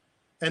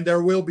 And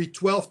there will be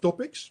 12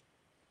 topics,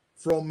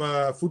 from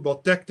football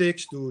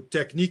tactics to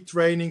technique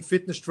training,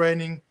 fitness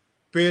training,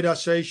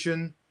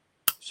 periodization,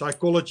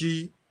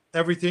 psychology,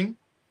 everything.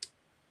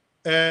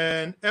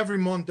 And every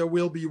month there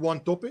will be one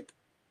topic.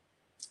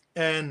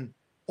 And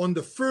on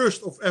the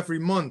 1st of every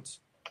month,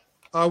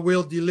 I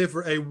will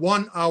deliver a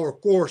 1-hour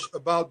course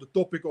about the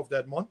topic of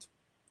that month.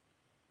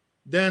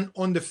 Then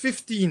on the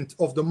 15th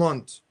of the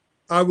month,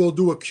 I will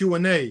do a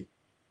Q&A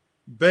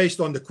based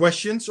on the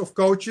questions of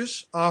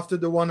coaches after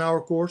the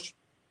 1-hour course.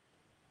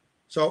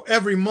 So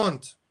every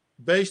month,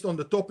 based on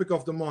the topic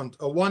of the month,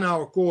 a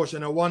 1-hour course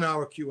and a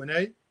 1-hour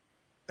Q&A.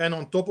 And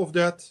on top of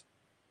that,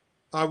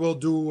 I will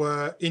do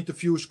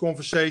interviews,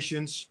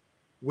 conversations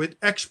with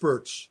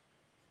experts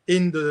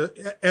in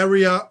the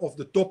area of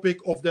the topic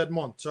of that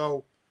month.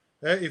 So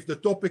if the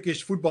topic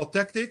is football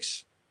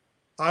tactics,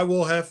 I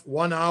will have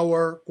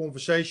 1-hour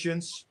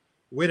conversations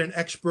with an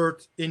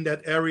expert in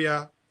that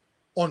area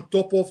on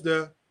top of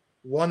the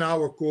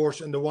 1-hour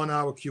course and the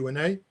 1-hour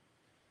Q&A.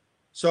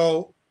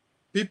 So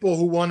people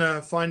who want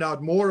to find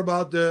out more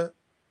about the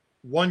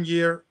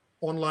 1-year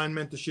online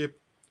mentorship,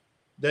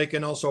 they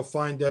can also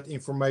find that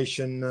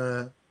information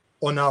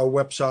on our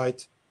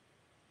website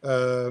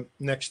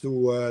next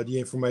to the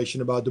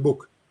information about the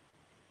book.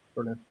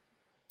 Brilliant.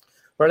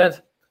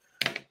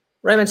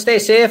 Raymond, stay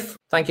safe.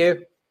 Thank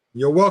you.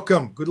 You're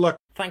welcome. Good luck.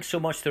 Thanks so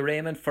much to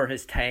Raymond for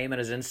his time and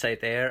his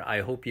insight there.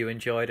 I hope you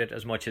enjoyed it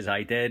as much as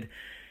I did.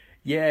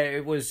 Yeah,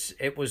 it was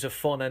a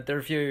fun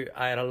interview.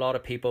 I had a lot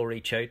of people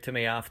reach out to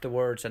me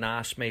afterwards and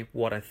ask me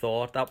what I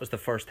thought. That was the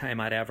first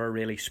time I'd ever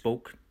really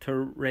spoke to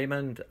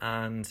Raymond,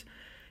 and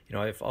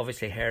I've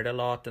obviously heard a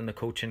lot in the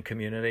coaching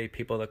community,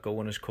 people that go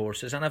on his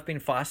courses, and I've been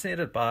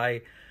fascinated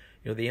by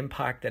the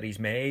impact that he's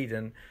made.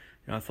 And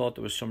I thought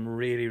there was some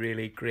really,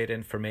 really great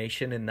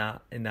information in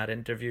that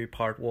interview,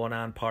 part 1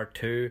 and part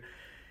 2.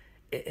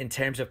 In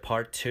terms of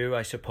part 2,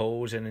 I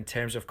suppose, and in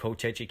terms of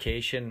coach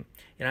education,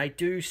 I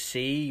do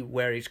see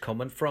where he's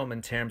coming from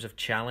in terms of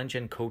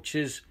challenging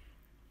coaches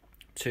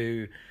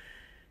to,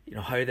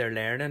 how they're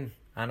learning.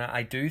 And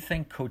I do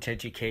think coach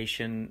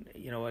education,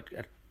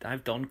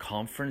 I've done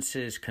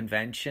conferences,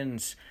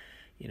 conventions,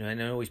 I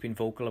know he's been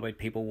vocal about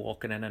people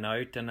walking in and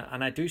out, and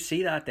I do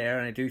see that there,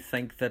 and I do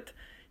think that,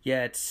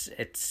 yeah,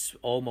 it's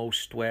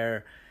almost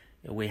where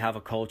we have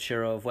a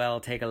culture of, well,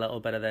 I'll take a little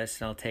bit of this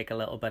and I'll take a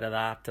little bit of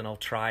that and I'll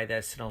try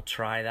this and I'll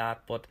try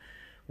that. But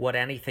what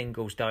anything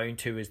goes down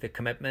to is the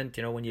commitment.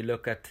 When you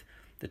look at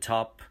the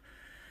top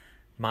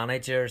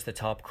managers, the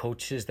top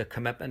coaches, the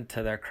commitment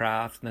to their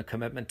craft and the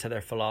commitment to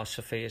their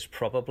philosophy is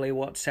probably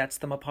what sets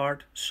them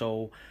apart.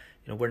 So,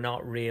 we're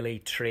not really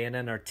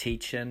training or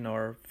teaching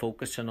or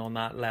focusing on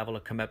that level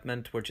of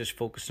commitment. We're just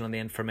focusing on the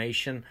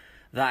information.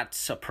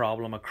 That's a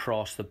problem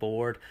across the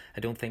board. I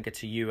don't think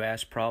it's a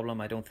US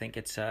problem. I don't think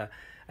it's a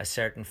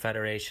certain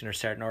federation or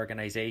certain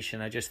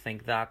organization. I just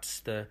think that's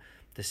the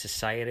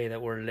society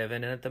that we're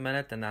living in at the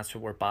minute, and that's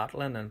what we're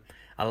battling. And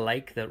I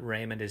like that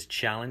Raymond is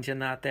challenging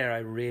that there. I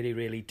really,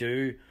 really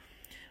do.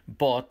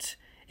 But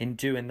in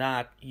doing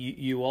that,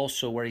 you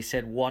also, where he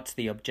said, what's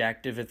the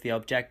objective? If the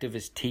objective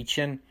is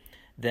teaching,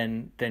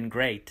 then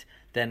great.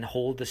 Then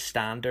hold the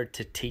standard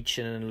to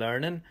teaching and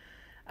learning.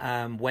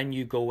 When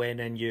you go in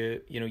and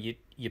you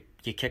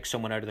kick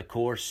someone out of the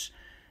course,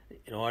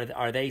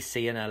 are they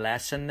seeing a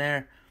lesson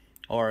there,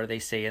 or are they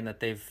seeing that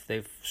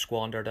they've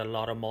squandered a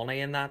lot of money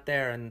in that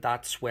there? And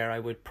that's where I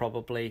would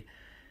probably,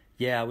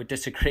 I would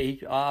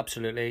disagree.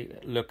 Absolutely.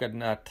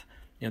 Looking at,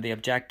 the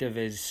objective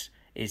is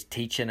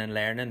teaching and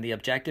learning. The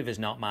objective is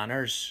not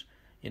manners.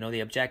 The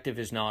objective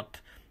is not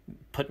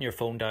putting your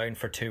phone down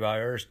for 2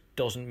 hours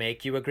doesn't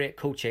make you a great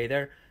coach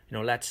either.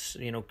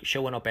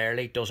 Showing up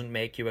early doesn't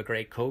make you a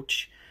great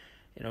coach.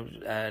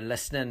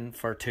 Listening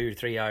for 2 or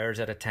 3 hours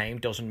at a time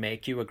doesn't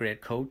make you a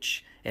great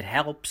coach. It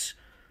helps,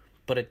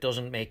 but it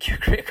doesn't make you a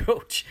great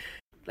coach.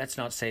 Let's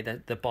not say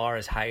that the bar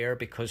is higher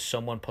because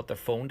someone put their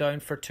phone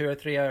down for 2 or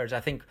 3 hours.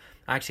 I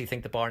actually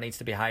think the bar needs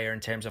to be higher in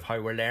terms of how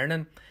we're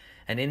learning.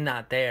 And in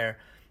that there,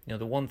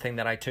 the one thing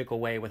that I took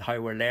away with how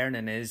we're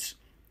learning is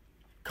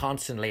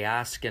constantly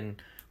asking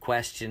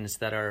questions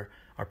that are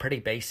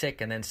pretty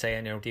basic, and then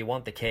saying, do you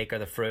want the cake or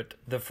the fruit?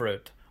 The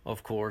fruit,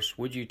 of course.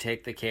 Would you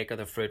take the cake or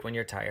the fruit when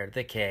you're tired?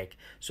 The cake.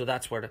 So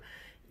that's where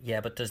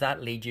but does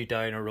that lead you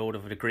down a road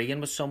of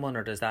agreeing with someone,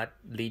 or does that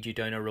lead you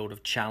down a road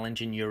of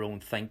challenging your own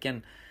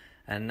thinking?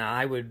 And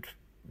I would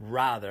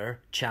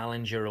rather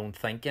challenge your own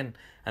thinking.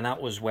 And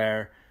that was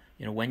where,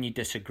 when you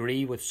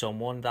disagree with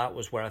someone, that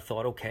was where I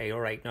thought, okay,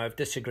 all right, now I've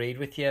disagreed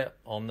with you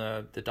on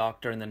the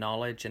doctor and the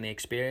knowledge and the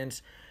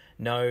experience.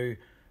 Now,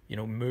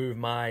 move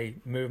my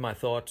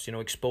thoughts,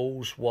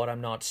 expose what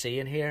I'm not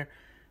seeing here.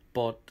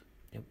 But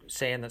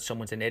saying that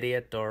someone's an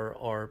idiot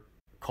or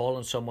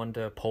calling someone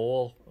to a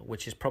poll,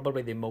 which is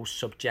probably the most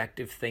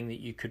subjective thing that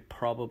you could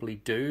probably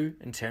do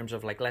in terms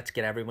of like, let's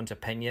get everyone's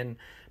opinion,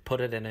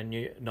 put it in a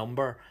new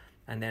number,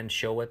 and then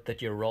show it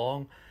that you're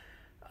wrong.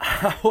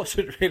 I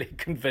wasn't really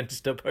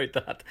convinced about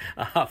that,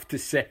 I have to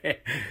say.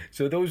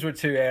 So those were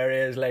two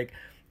areas, like,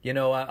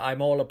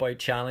 I'm all about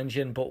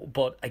challenging,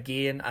 but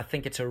again, I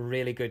think it's a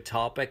really good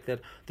topic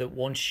that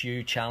once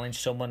you challenge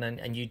someone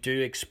and you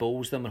do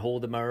expose them and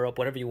hold the mirror up,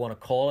 whatever you want to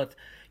call it,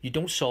 you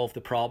don't solve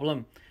the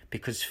problem,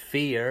 because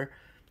fear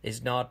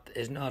is not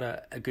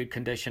a good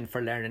condition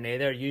for learning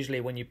either. Usually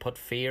when you put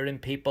fear in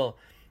people,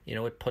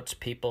 it puts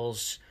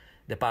people's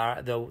the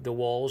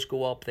walls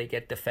go up, they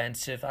get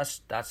defensive.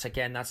 That's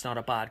not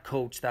a bad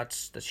coach.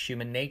 That's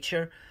human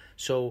nature.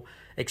 So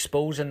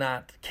exposing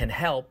that can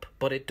help,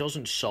 but it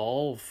doesn't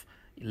solve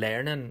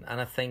learning.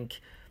 And I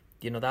think,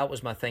 that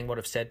was my thing. What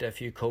I've said to a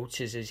few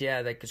coaches is, yeah,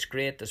 like, it's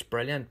great, it's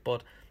brilliant,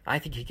 but I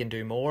think he can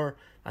do more.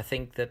 I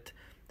think that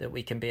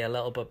we can be a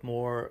little bit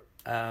more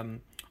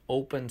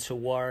open to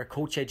where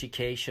coach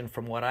education,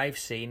 from what I've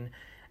seen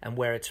and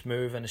where it's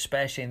moving,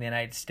 especially in the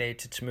United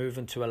States, it's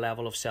moving to a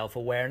level of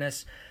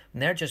self-awareness,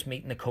 and they're just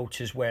meeting the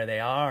coaches where they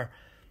are.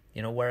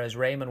 Whereas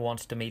Raymond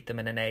wants to meet them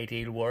in an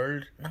ideal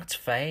world, and that's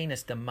fine.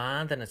 It's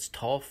demanding, it's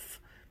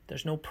tough.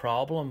 There's no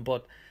problem.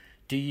 But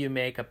do you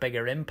make a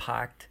bigger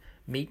impact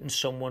meeting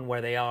someone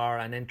where they are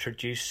and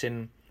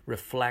introducing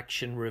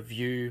reflection,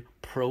 review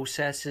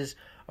processes,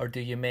 or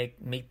do you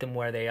meet them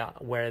where they are,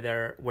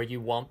 where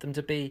you want them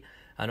to be,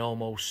 and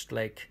almost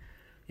like,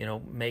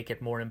 make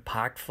it more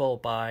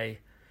impactful by,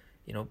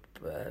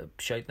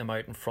 shouting them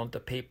out in front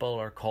of people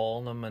or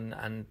calling them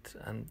and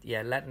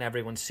letting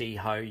everyone see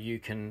how you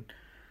can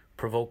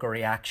provoke a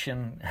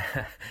reaction.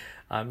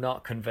 I'm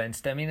not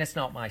convinced. I mean, it's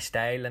not my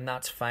style, and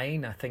that's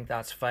fine. I think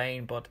that's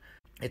fine, but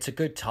it's a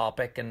good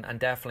topic, and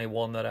definitely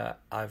one that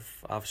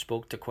I've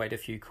spoke to quite a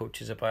few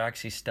coaches about.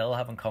 Actually still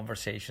having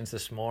conversations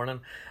this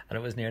morning, and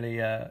it was nearly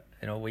a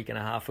week and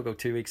a half ago,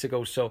 2 weeks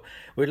ago. So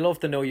we'd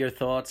love to know your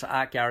thoughts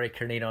at Gary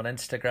Curneen on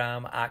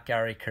Instagram, at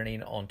Gary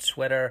Curneen on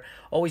Twitter.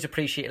 Always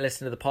appreciate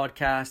listening to the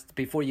podcast.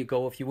 Before you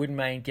go, if you wouldn't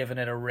mind giving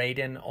it a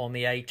rating on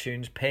the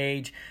iTunes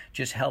page,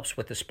 just helps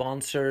with the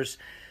sponsors.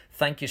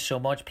 Thank you so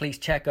much. Please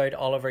check out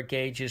Oliver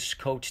Gage's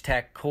Coach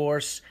Tech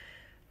course.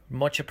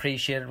 Much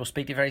appreciated. We'll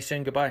speak to you very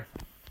soon. Goodbye.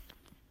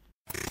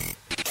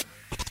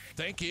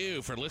 Thank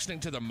you for listening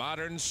to the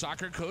Modern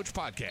Soccer Coach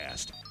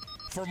Podcast.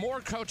 For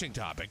more coaching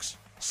topics,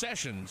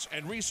 sessions,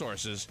 and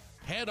resources,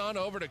 head on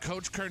over to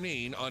Coach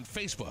Curneen on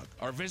Facebook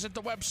or visit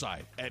the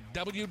website at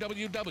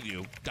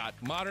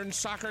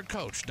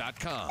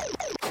www.modernsoccercoach.com.